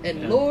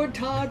 And Lord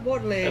Todd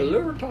Watley.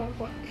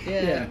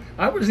 Yeah.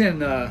 I was in...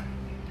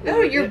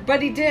 your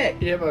buddy Dick.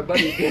 Yeah, my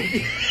buddy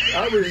Dick.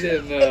 I was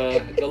in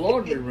the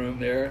laundry room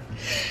there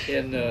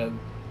in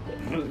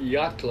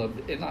yacht club.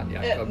 Not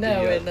yacht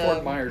club.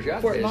 Fort Myers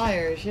Yacht Fort Club.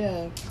 Myers,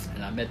 yeah.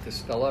 And I met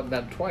this fella,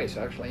 met twice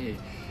actually.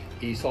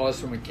 He saw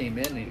us when we came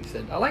in and he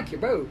said, "I like your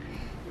boat."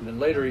 And then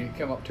later he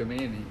came up to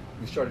me and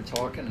we started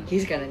talking. And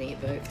he's got a neat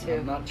boat too.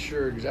 I'm not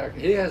sure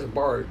exactly. He has a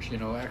barge,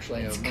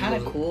 actually. It's kind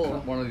of cool.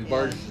 One of these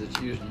barges that's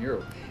used in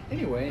Europe.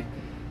 Anyway,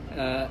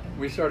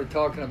 we started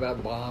talking about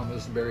the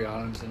Bahamas and Berry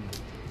Islands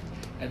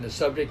and the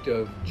subject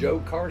of Joe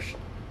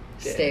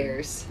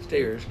Carstairs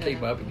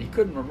came up, and he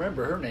couldn't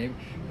remember her name,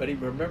 but he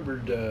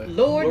remembered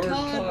Lord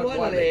Todd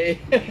Watley,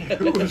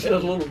 who was a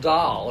little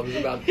doll. It was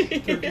about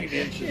 13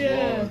 inches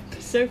long.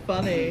 So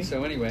funny.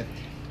 So anyway.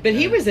 But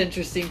he was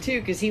interesting, too,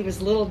 because he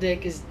was Little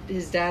Dick,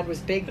 his dad was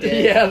Big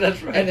Dick. Yeah,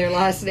 that's right. And their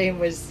last name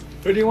was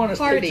Who do you want to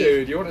speak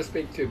to? Do you want to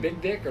speck to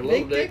Big Dick or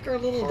Little Dick? Big Dick or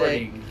Little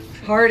Dick?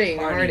 Harding,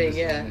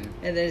 yeah. And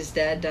then his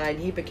dad died,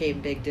 and he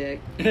became Big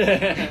Dick.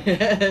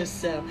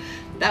 So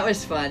that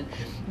was fun.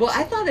 Well,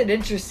 I thought it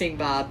interesting,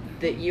 Bob,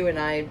 that you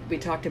and we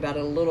talked about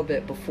it a little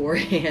bit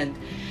beforehand,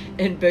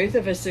 and both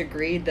of us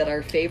agreed that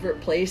our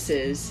favorite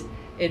places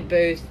in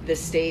both the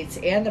States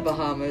and the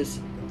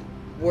Bahamas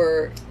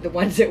were the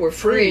ones that were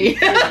free.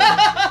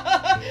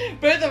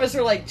 Both of us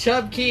were like,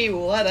 Chub Key,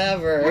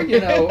 whatever. Well, you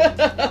know,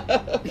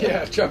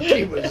 yeah, Chub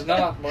Key was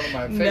not one of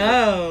my favorites.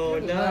 No,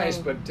 it was nice,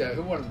 but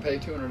who wanted to pay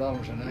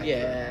 $200 a night?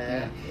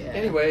 Yeah.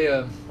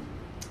 Anyway,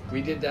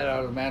 we did that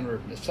out of a matter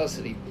of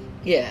necessity.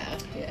 Yeah.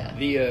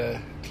 The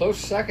close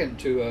second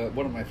to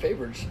one of my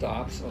favorite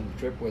stops on the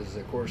trip was,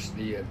 of course,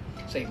 the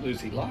St.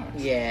 Lucie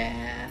Locks.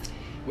 Yeah.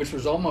 Which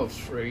was almost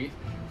free.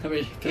 I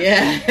mean,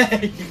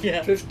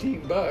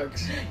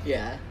 $15.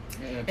 Yeah.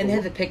 And they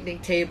had the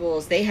picnic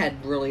tables. They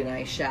had really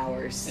nice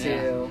showers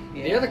too.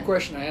 Yeah. The other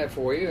question I have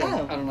for you,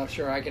 and I'm not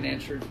sure I can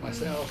answer it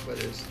myself, but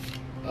is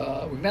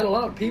we met a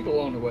lot of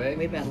people on the way.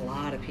 We met a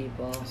lot of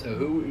people. So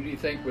who do you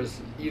think was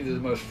either the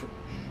most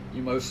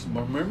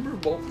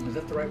memorable? Is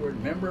that the right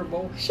word?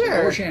 Memorable? Sure.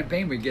 The more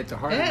champagne we get, the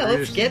harder it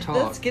is to talk.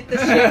 Let's get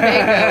this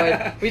champagne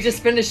going. We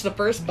just finished the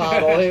first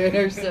bottle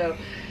here, so.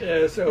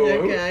 Yeah. So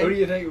who do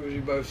you think was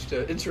the most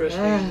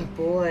interesting? Oh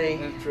boy.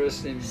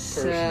 Interesting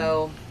person.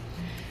 So.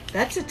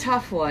 That's a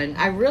tough one.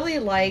 I really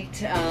liked,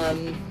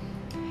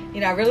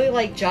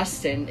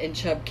 Justin in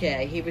Chub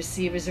K. He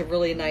was a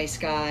really nice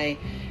guy.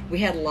 We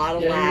had a lot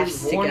of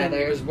laughs together.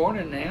 He was born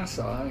in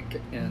Nassau,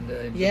 and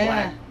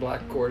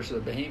black course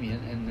of the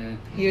Bahamian, and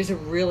he was a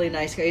really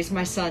nice guy. He's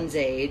my son's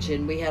age,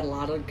 and we had a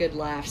lot of good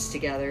laughs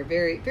together.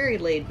 Very, very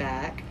laid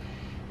back.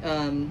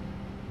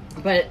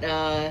 But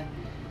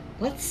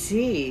let's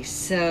see.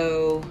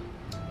 So,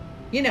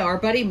 our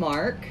buddy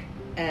Mark.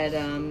 At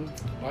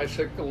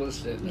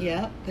bicyclist.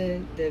 The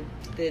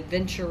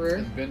adventurer.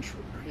 Adventurer,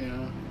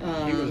 yeah.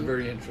 He was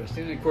very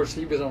interesting. And of course,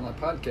 he was on my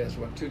podcast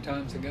 2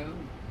 times ago.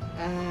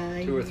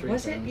 2 or 3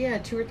 was times. it? Yeah,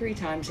 2 or 3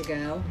 times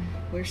ago.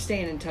 We're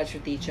staying in touch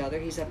with each other.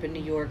 He's up in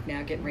New York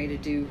now, getting ready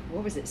to do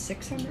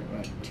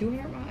 600,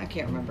 200 miles? I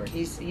can't remember.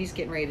 He's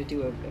getting ready to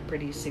do a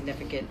pretty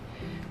significant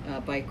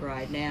bike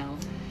ride now.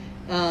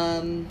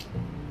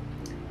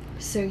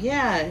 So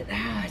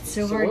it's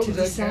so hard to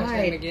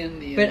decide.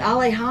 But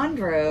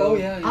Alejandro,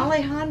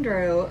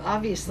 Alejandro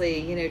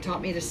obviously,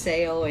 taught me to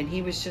sail, and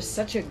he was just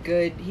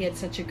he had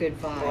such a good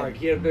vibe. Right,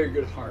 he had a very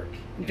good heart.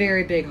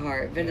 Very big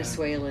heart,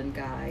 Venezuelan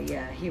guy.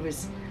 Yeah, he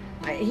was.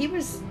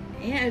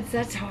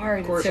 That's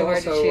hard. Of course, it's so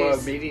also hard to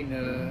choose. Meeting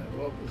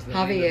what was the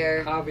Javier.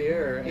 name?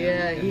 Javier.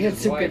 And he had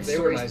some good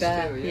stories nice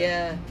back. Too,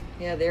 yeah,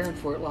 they're in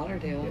Fort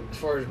Lauderdale. As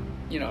far as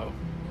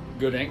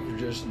good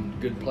anchorages and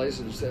good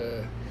places.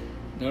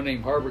 No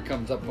Name Harbor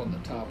comes up on the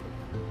top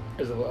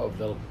of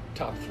the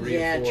top 3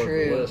 or 4 of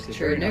the list.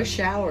 True. No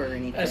shower or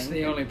anything. That's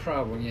the only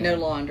problem. Yeah. No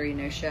laundry,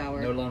 no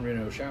shower. No laundry,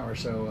 no shower.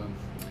 So,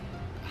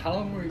 how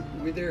long were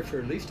we there for?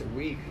 At least a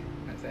week,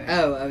 I think.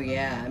 Oh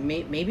yeah,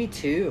 maybe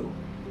 2.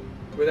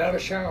 Without a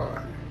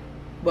shower.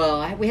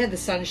 Well, we had the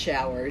sun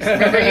showers.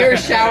 Remember, you were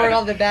showering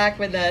on the back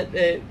with that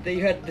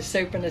you had the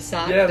soap and a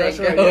sock thing that's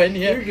right. going.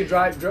 Yeah. You could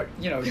jump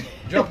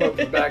over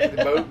the back of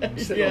the boat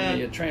and sit on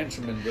the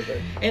transom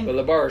with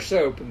a bar of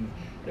soap and.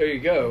 There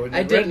you go. And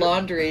I did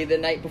laundry the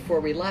night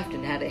before we left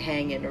and had it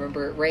hanging.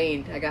 Remember, it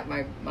rained. I got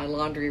my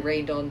laundry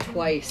rained on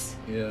twice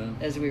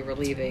as we were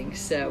leaving.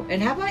 So,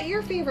 and how about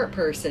your favorite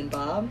person,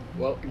 Bob?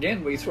 Well,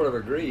 again, we sort of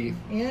agree.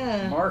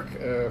 Yeah. Mark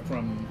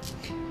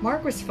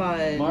was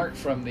fun. Mark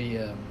from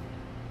the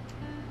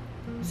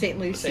St.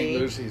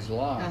 Lucie's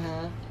Lock.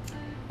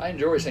 I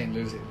enjoy St.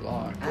 Lucie's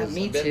Lock. Me I've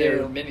been too.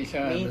 there many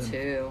times. Me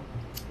too.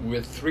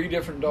 With 3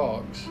 different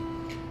dogs.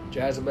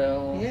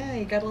 Jezebel. Yeah,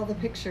 you got all the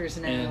pictures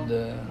now. And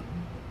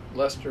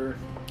Lester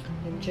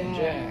and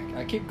Jack.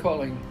 I keep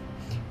calling.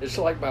 It's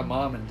like my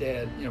mom and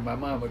dad. My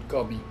mom would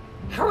call me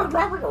Howard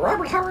Robert or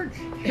Robert Howard.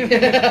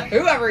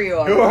 Whoever you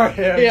are. Who are you?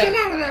 Get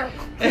out of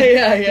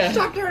there. Yeah.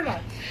 Stop doing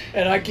that.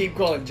 And I keep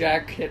calling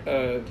Jack.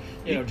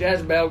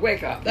 Jezebel,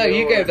 wake up. Oh,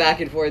 you go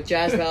back and forth.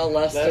 Jezebel,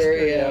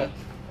 Lester. Yeah.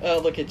 Oh,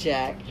 look at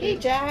Jack. Hey,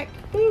 Jack.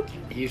 Boop.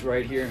 He's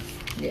right here.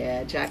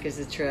 Yeah, Jack is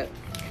a trip.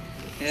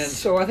 And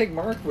so I think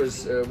Mark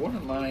was one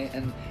of mine,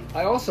 and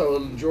I also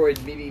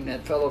enjoyed meeting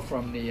that fellow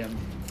from the.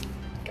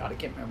 God, I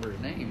can't remember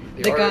his name.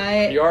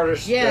 The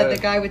artist. Yeah, the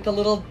guy with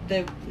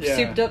the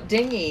souped up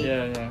dinghy.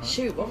 Yeah.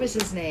 Shoot, what was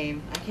his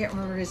name? I can't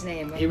remember his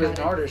name. He was an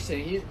artist,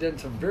 and he did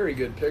some very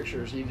good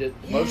pictures. He did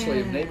mostly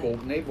of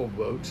naval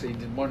boats. He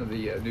did one of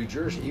the New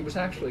Jersey. He was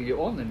actually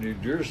on the New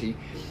Jersey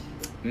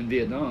in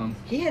Vietnam.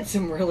 He had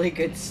some really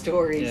good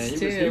stories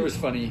too. He was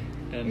funny,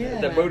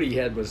 and the boat he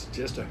had was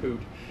just a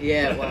hoot.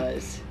 Yeah, it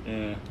was.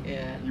 Yeah.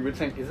 You would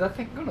think, is that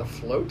thing going to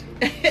float?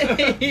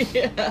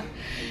 Yeah.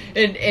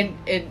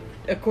 And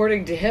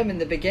according to him in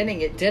the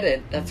beginning, it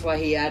didn't. That's why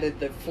he added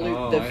the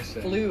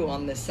flue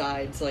on the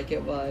sides like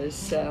it was.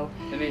 So.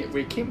 And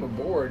we came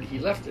aboard. He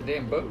left the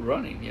damn boat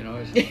running.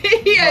 Yeah,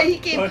 he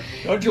came.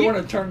 Don't you want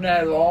to turn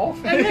that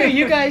off? I know.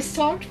 You guys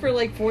talked for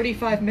like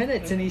 45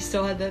 minutes, and he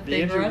still had that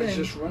thing running. The engine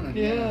was just running.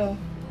 Yeah,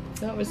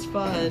 that was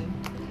fun.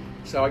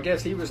 So I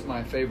guess he was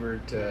my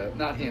favorite.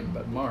 Not him,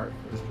 but Mark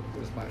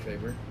was my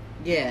favorite.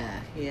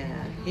 Yeah.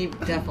 He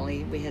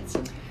definitely. We had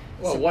some.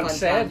 Well, one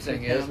sad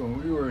thing is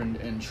when we were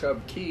in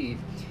Chub Key,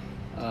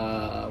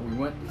 We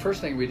went.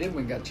 First thing we did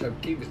when we got Chuck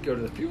E. was go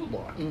to the fuel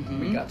dock.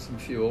 We got some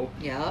fuel.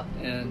 Yep.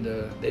 And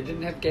they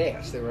didn't have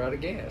gas. They were out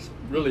of gas.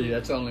 Really,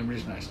 that's the only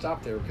reason I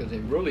stopped there, because they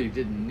really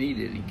didn't need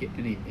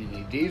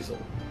any diesel.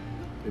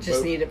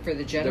 Just need it for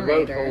the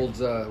generator. The boat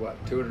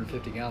holds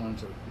 250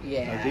 gallons of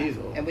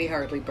diesel. And we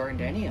hardly burned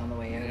any on the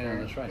way over. Yeah,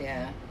 that's right.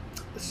 Yeah.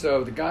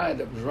 So the guy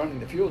that was running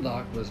the fuel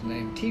dock was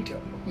named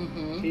Tito.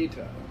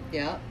 Tito.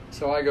 Yeah.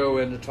 So I go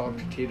in to talk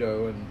to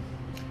Tito, and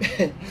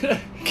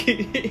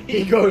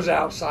he goes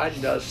outside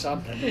and does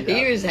something.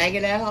 He was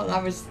hanging out.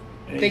 I was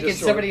thinking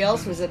somebody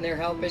else was in there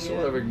helping.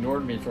 Sort of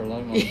ignored me for a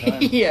long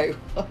time. Yeah, he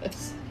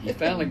was. He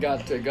finally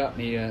got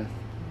me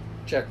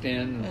checked in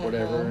and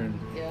whatever, and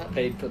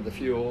paid for the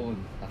fuel,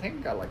 and I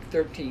think I got like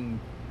 13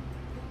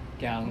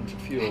 gallons of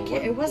fuel.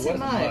 It wasn't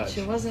much.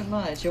 It wasn't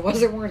much. It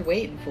wasn't worth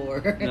waiting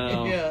for.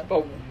 No. Yeah.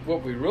 But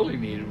what we really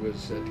needed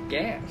was the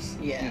gas.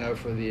 Yeah. You know,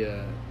 for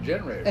the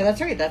generator. And that's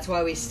right. That's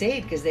why we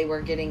stayed, because they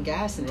weren't getting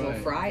gas until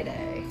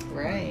Friday.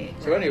 Right.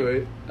 So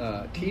anyway,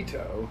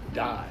 Tito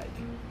died.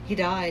 He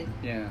died.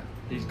 Yeah.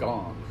 He's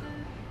gone.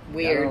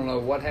 Weird. I don't know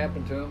what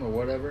happened to him or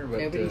whatever, but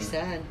nobody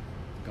said.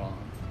 Gone.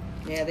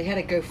 Yeah, they had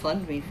a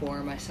GoFundMe for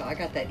him. I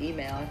got that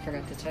email. I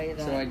forgot to tell you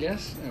that. So I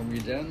guess, are we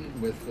done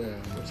with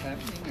what's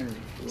happening?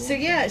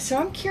 So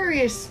I'm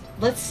curious.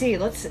 Let's see.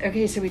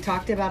 Okay, so we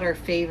talked about our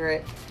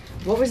favorite.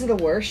 What was the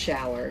worst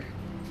shower?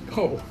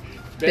 Oh,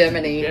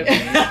 Bimini. We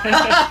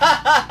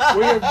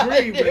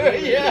agree,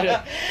 but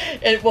yeah.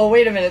 And, well,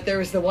 wait a minute. There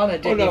was the one I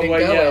didn't even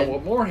go in.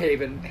 Well,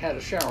 Moorhaven had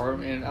a shower,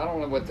 and I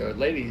don't know what the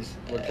ladies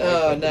looked like.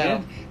 Oh,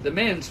 no. The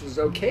men's was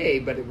okay,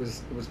 but it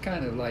was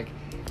kind of like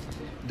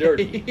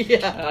dirty.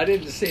 Yeah. I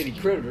didn't see any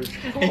critters.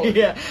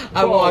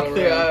 I walked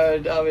through.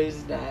 I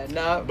was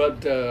not.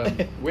 But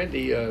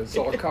Wendy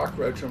saw a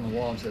cockroach on the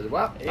wall and said,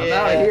 "Well, I'm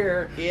out of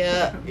here."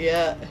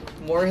 Yeah.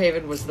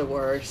 Moorhaven was the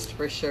worst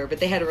for sure, but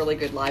they had a really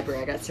good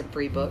library. I got some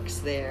free books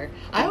there.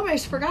 I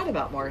almost forgot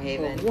about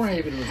Moorhaven. Well,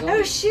 Moorhaven was.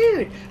 Oh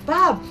shoot,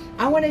 Bob!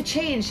 I want to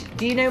change.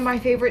 Do you know my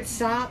favorite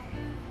stop?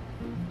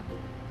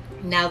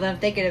 Now that I'm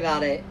thinking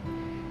about it.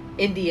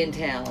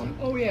 Indiantown.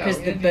 Oh yeah,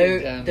 because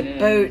the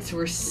boats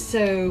were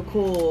so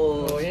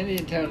cool. Well,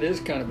 Indiantown is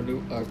kind of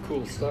a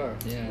cool stop.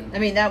 Yeah. I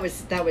mean, that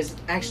was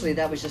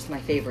just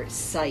my favorite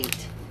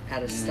site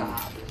at a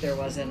stop. There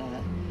wasn't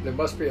a. There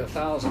must be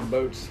 1,000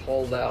 boats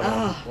hauled out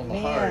on the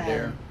hard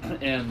there,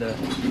 and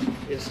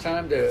it's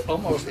time to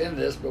almost end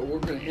this, but we're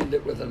going to end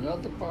it with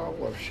another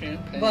bottle of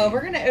champagne. Well,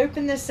 we're going to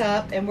open this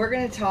up, and we're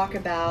going to talk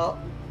about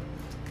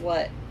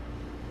what.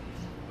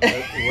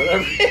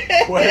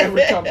 Whatever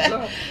comes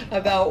up.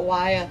 About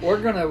why we're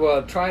going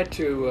to try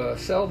to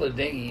sell the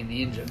dinghy and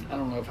the engine. I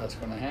don't know if that's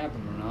going to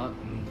happen or not.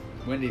 And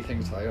Wendy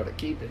thinks I ought to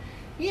keep it.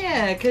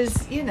 Yeah,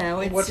 because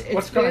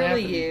it's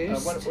barely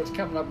used. What's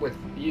coming up with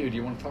you? Do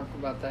you want to talk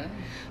about that?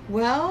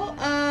 Well,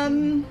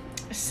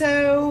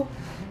 so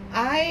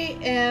I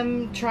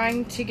am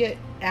trying to get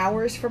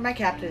hours for my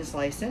captain's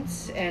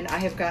license, and I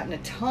have gotten a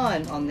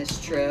ton on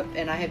this trip,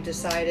 and I have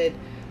decided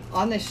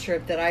on this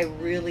trip that I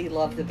really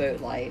love the boat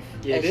life.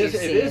 Yeah, it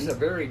is a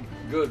very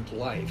good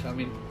life. I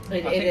mean,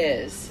 it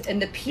is, and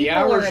the people the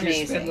hours are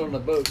amazing. You spend on the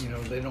boat,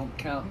 they don't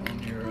count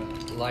on your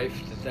life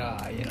to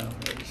die.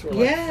 It's sort of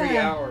like 3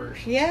 hours.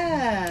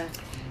 Yeah,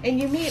 and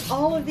you meet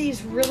all of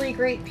these really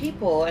great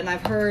people, and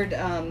I've heard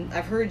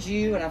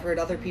you and I've heard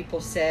other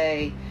people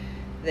say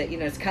that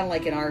it's kind of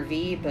like an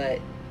RV, but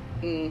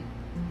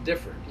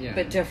different. Yeah,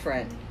 but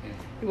different.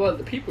 Well,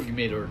 the people you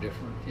meet are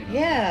different.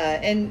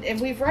 Yeah,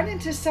 and we've run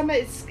into some.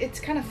 It's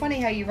kind of funny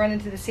how you run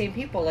into the same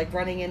people, like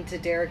running into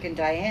Derek and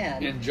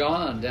Diane. And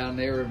John down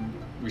there,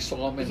 we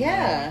saw him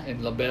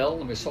in LaBelle,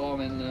 and we saw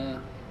him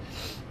in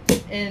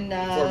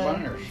Fort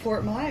Myers.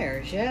 Fort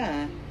Myers,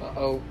 yeah.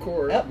 Of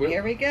course. Oh,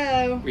 here we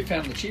go. We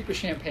found the cheapest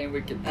champagne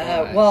we could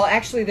buy. Well,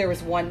 actually, there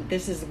was one.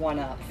 This is one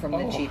up from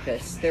the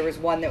cheapest. There was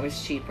one that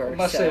was cheaper. I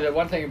must say that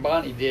one thing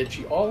Bonnie did,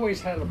 she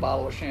always had a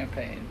bottle of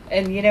champagne.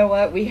 And you know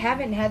what? We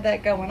haven't had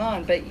that going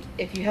on, but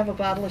if you have a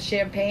bottle of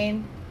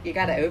champagne, you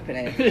got to open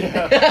it.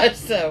 Yeah.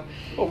 So.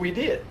 Well, we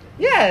did.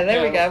 Yeah,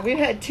 there we go. We've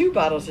had 2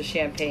 bottles of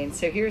champagne.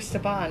 So here's to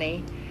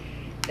Bonnie.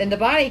 And the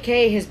Bonnie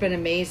K has been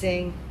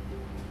amazing.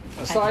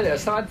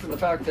 Aside from the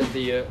fact that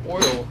the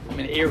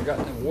air got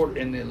in the water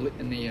in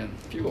the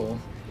fuel,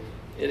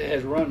 it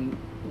has run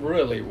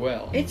really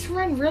well. It's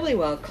run really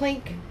well.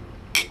 Clink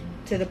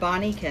to the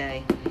Bonnie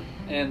K.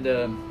 And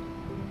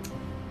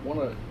want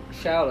to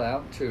shout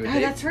out to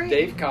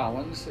Dave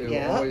Collins, who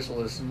always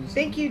listens.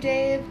 Thank you,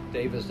 Dave.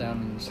 Dave is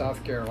down in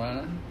South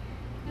Carolina.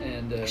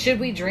 And should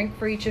we drink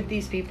for each of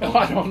these people?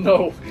 I don't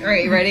know. All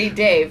right, you ready?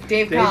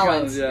 Dave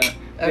Collins. Yeah.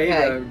 Okay.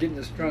 Dave getting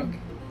us drunk.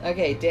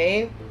 Okay,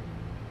 Dave.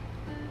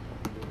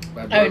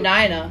 Oh,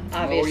 Nina,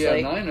 obviously.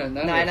 Oh, yeah,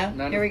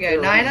 Nina. Here we go.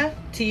 Nina,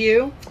 to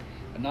you.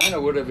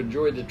 Nina would have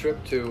enjoyed the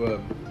trip to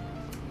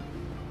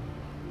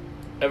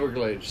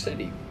Everglades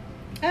City.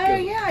 Oh,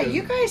 yeah.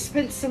 You guys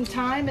spent some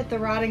time at the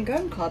Rod and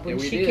Gun Club when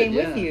she came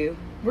with you.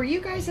 Were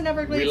you guys in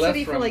Everglades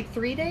City for like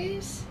 3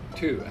 days?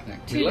 2, I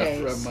think. 2 we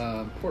days. left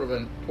from Port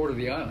of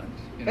the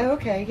Islands. Oh,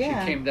 okay,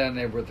 yeah. She came down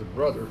there with her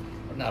brother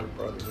not a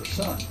brother, a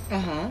son.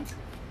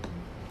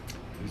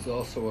 He's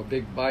also a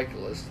big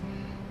bicyclist,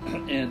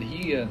 and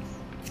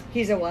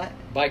he's a what?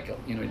 Bike.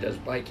 He does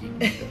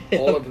biking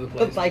all over the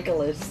place. A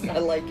bicyclist. I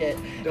like it.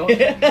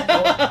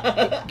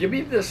 Don't give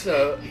me this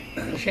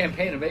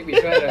champagne and make me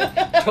try to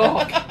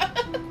talk.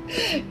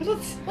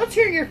 Let's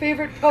hear your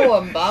favorite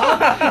poem, Bob.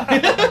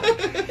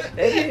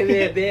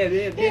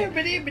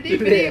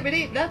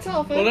 That's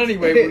all, folks. Well,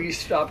 anyway, we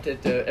stopped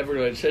at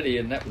Everglade City,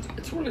 and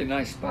it's a really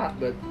nice spot,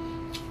 but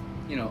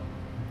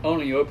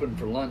only open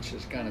for lunch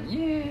is kind of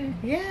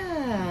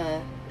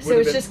yeah. So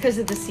it's just because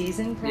of the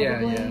season, probably.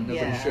 Yeah.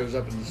 Nobody shows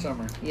up in the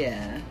summer.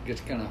 Yeah, it gets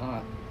kind of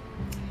hot.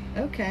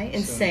 Okay,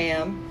 and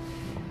Sam.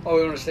 Oh,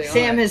 we want to stay on.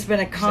 Sam has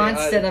been a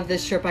constant of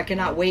this trip. I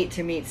cannot wait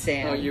to meet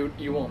Sam. No,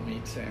 you won't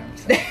meet Sam.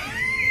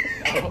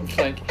 I don't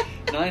think.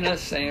 Nina,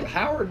 Sam,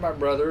 Howard, my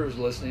brother, is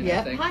listening.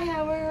 Yep. I think. Hi,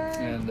 Howard.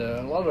 And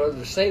a lot of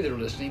others say they're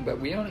listening, but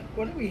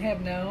what do we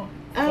have now?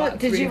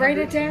 Did you write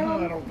it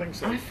down? No, I don't think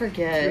so. I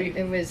forget.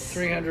 It was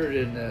 300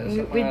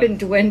 and we've been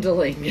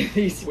dwindling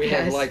these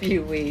past have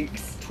few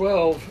weeks.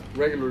 12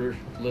 regular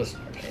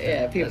listeners.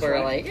 Yeah, people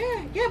are like,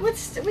 yeah,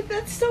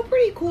 that's still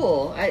pretty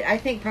cool. I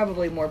think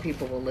probably more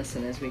people will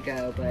listen as we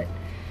go, but.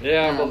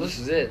 Yeah, well, this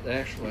is it,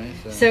 actually.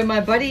 So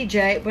my buddy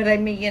Jay, but I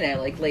mean,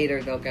 like later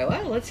they'll go,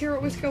 let's hear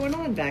what was going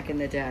on back in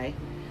the day.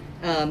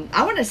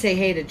 I want to say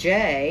hey to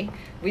Jay.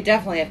 We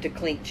definitely have to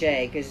clink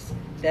Jay, because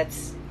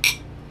that's...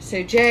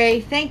 So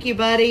Jay, thank you,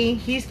 buddy.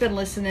 He's been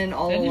listening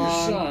all along. And your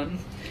son.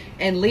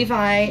 And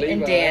Levi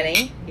and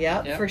Danny.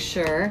 Yep, for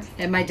sure.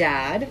 And my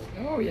dad.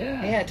 Oh,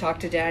 yeah. Yeah, I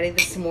talked to Daddy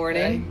this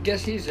morning. I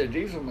guess he's a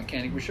diesel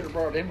mechanic. We should have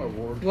brought him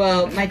aboard.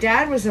 Well, my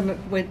dad was an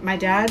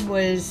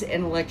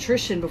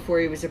electrician before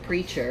he was a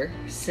preacher.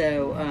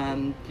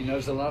 So he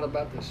knows a lot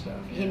about this stuff.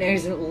 He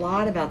knows a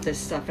lot about this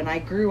stuff, and I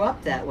grew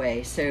up that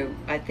way. So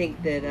I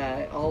think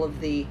that all of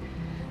the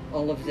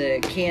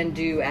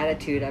can-do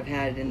attitude I've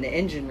had in the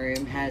engine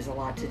room has a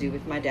lot to do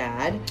with my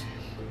dad.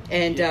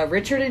 And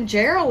Richard and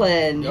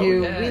Geraldine,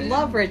 we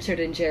love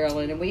Richard and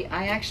Geraldine, and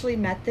I actually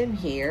met them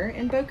here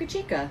in Boca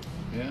Chica.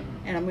 Yeah.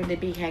 And I'm going to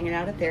be hanging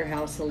out at their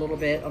house a little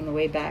bit on the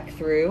way back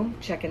through,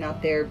 checking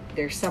out their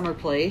summer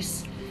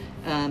place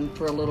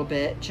for a little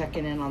bit,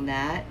 checking in on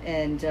that.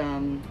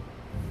 And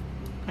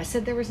I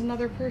said there was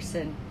another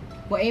person.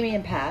 Well, Amy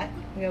and Pat.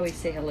 We always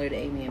say hello to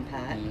Amy and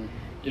Pat. Yeah.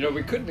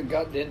 We couldn't have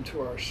gotten into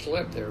our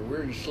slip there. We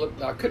were in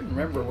slip. I couldn't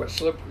remember what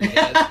slip we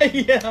had.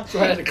 Yeah. So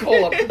I had to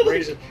call up the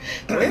brazen.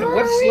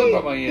 What slip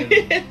am I in?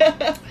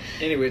 Yeah.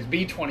 Anyway, it's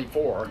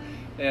B24.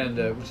 And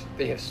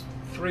they have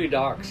 3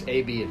 docks,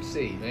 A, B, and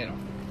C.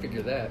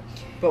 Figure that.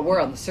 But we're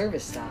on the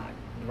service dock.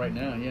 Right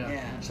now,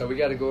 yeah. So we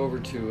got to go over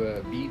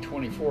to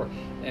B24.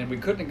 And we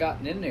couldn't have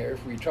gotten in there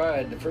if we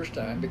tried the first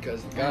time,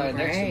 because the guy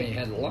next to me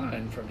had a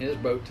line from his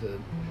boat to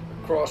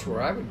across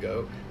where I would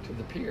go to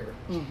the pier.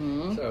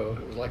 Mm-hmm. So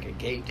it was like a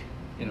gate,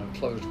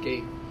 closed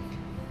gate.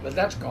 But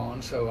that's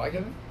gone, so I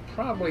got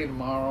probably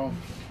tomorrow.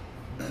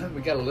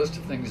 We got a list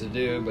of things to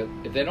do, but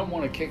if they don't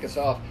want to kick us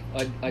off,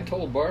 I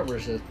told Barbara,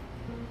 I said,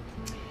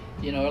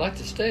 I'd like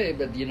to stay,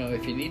 but,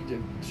 if you need the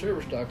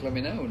service dock, let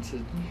me know. And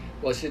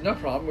I said, no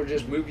problem, we'll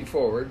just move you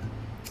forward.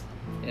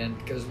 And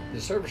because the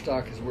service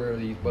dock is where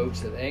these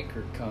boats at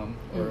anchor come,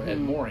 or at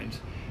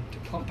moorings, to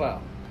pump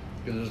out.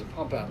 Because there's a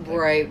pump out there.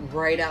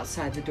 Right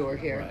outside the door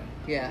here. Right.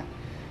 Yeah.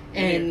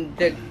 And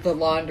the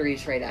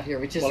laundry's right out here,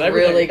 which is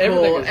really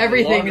cool.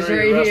 Everything's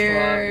right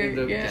here. And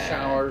the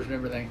showers and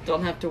everything.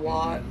 Don't have to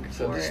walk.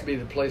 So this would be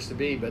the place to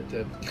be, but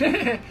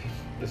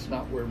it's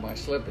not where my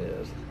slip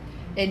is.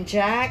 And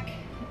Jack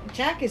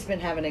has been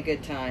having a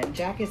good time.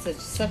 Jack is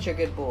such a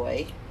good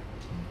boy.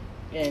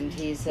 And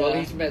he's...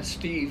 he's met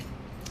Steve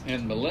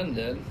and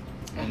Melinda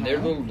and their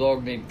little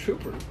dog named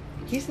Trooper.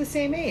 He's the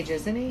same age,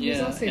 isn't he?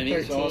 Yeah,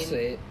 he's also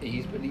 13.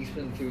 He's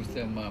been through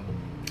some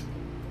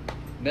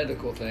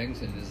medical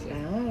things, and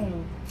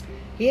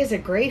he has a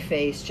gray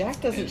face.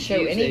 Jack doesn't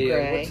show any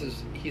gray.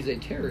 He's a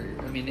terrier.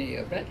 I mean,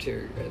 a rat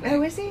terrier. I think.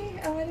 Oh, is he?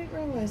 Oh, I didn't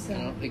realize that.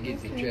 I don't think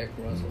he's a Jack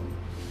Russell.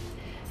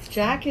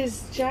 Jack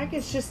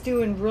is just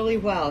doing really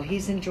well.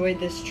 He's enjoyed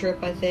this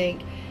trip. I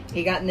think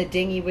he got in the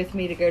dinghy with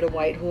me to go to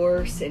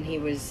Whitehorse, and he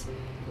was.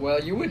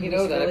 Well, you wouldn't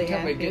know that really every time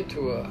happy. we get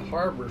to a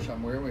harbor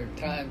somewhere, we have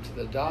time to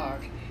the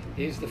dock.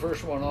 He's the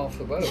first one off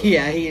the boat.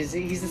 Yeah, he's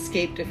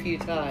escaped a few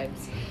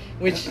times,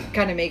 which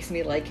kind of makes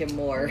me like him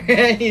more.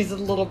 He's a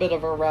little bit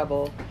of a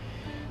rebel.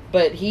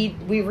 But we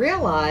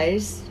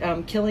realized,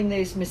 killing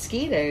those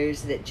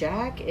mosquitoes, that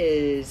Jack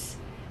is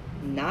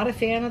not a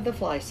fan of the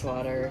fly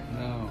swatter.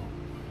 No.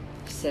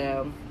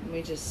 So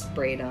we just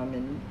sprayed them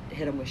and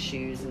hit them with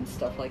shoes and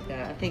stuff like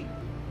that. I think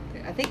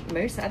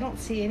I don't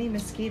see any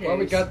mosquitoes. Well,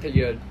 we got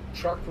the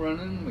truck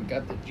running. We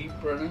got the Jeep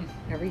running.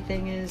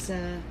 Everything is...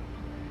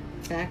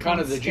 back kind on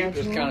of the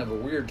schedule. Jeep was kind of a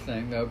weird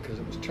thing though, because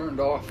it was turned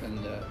off, and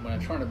when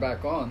I turned it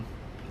back on,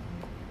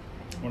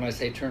 when I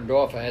say turned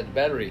off, I had the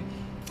battery,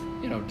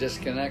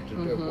 disconnected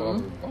while we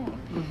were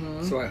gone.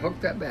 Mm-hmm. So I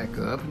hooked that back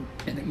up,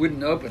 and it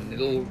wouldn't open. The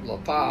little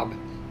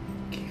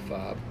key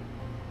fob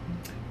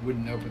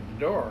wouldn't open the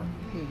door.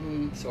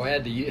 Mm-hmm. So I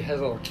had to use a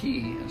little key,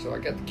 and so I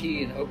got the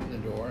key and opened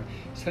the door.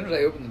 As soon as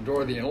I opened the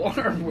door, the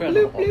alarm went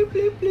bloop, off. bloop,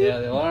 bloop, bloop. Yeah,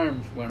 the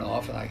alarm went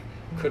off, and I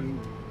couldn't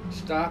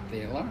stop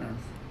the alarm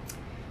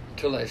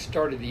until I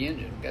started the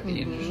engine. Got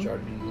the engine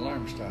started, and the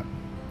alarm stopped.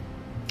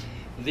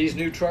 These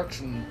new trucks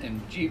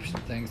and Jeeps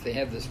and things, they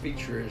have this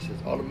feature. It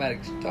says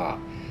automatic stop.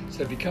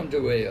 So if you come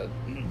to a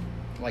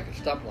like a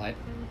stoplight,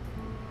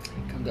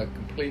 come to a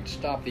complete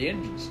stop, the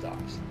engine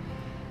stops.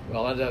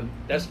 Well,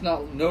 that's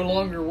no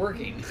longer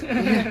working.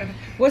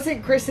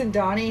 Wasn't Chris and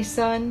Donnie's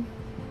son?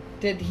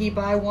 Did he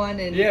buy one?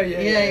 And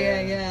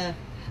yeah.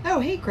 Oh,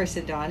 hey, Chris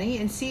and Donnie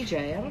and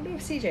CJ. I don't know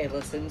if CJ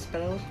listens,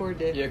 but I look forward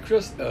to. Yeah,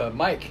 Chris,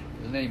 Mike,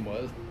 his name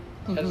was.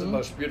 That's the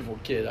most beautiful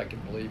kid I can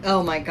believe.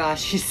 Oh my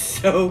gosh, she's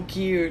so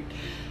cute.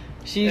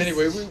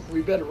 Anyway,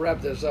 we better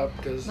wrap this up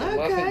because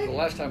I think the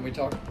last time we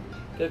talked,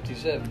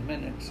 57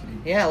 minutes.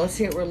 Yeah, let's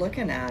see what we're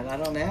looking at. I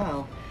don't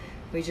know.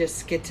 We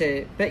just get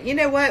to, but you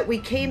know what? We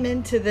came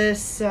into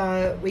this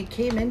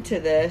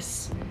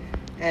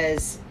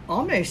as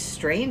almost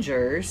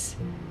strangers.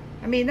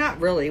 I mean, not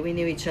really. We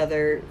knew each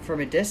other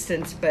from a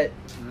distance, but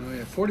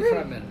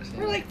 45 minutes.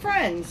 We're like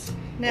friends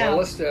now.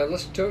 Well,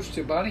 let's toast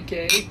to Bonnie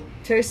K.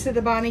 Toast to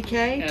the Bonnie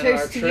K. And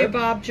toast to you,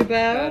 Bob Jabot.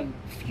 And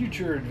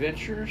future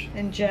adventures.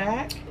 And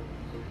Jack.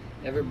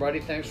 Everybody,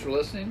 thanks for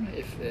listening.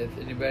 If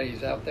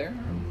anybody's out there,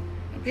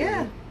 I'm sure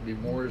there'll be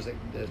more as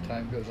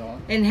time goes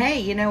on. And hey,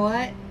 you know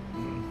what?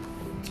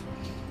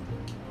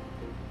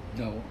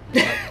 No.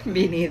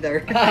 Me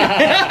neither.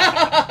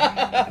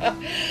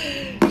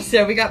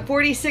 So we got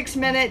 46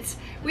 minutes.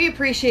 We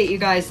appreciate you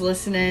guys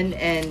listening.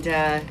 And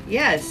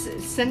yes,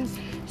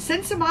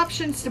 send some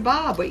options to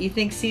Bob what you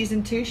think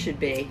season 2 should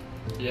be.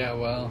 Yeah,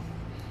 well.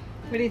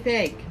 What do you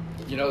think?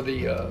 You know,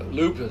 the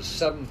loop is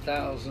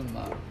 7,000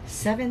 miles.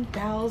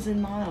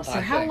 7,000 miles. So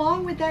how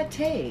long would that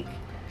take?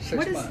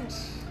 6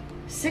 months.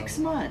 6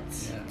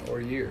 months? Yeah, or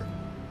a year.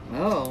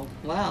 Oh,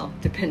 wow.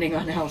 Depending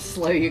on how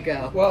slow you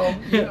go. Well,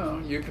 you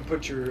know, you can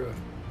put your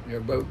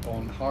boat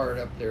on hard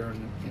up there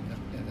in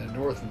the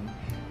north and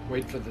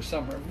wait for the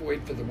summer,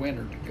 wait for the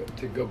winter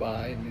to go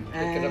by and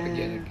pick it up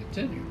again and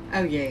continue.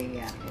 Oh,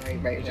 yeah.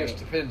 Right. It just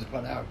depends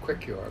upon how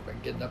quick you are by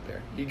getting up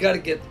there. You got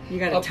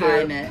to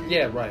time there. it.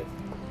 Yeah, right.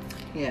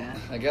 Yeah.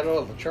 I got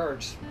all the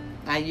charts.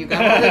 You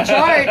got all the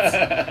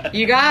charts.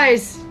 You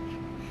guys,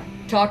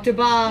 talk to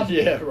Bob.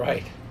 Yeah,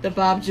 right. The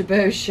Bob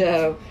Jabot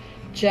Show.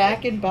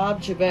 Jack and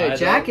Bob Jabot.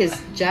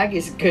 Jack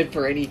is good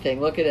for anything.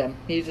 Look at him.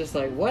 He's just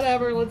like,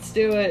 whatever, let's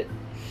do it.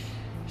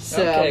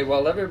 So, okay,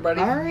 well,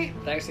 everybody, all right.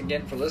 Thanks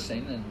again for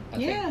listening.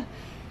 And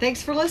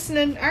thanks for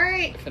listening. All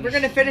right, we're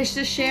going to finish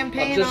this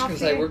champagne off. I'm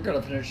just going to say we're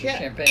going to finish this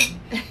champagne.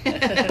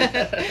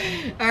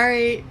 All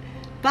right,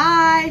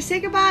 bye. Say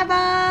goodbye,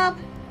 Bob.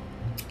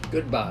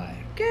 Goodbye.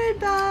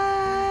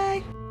 Goodbye.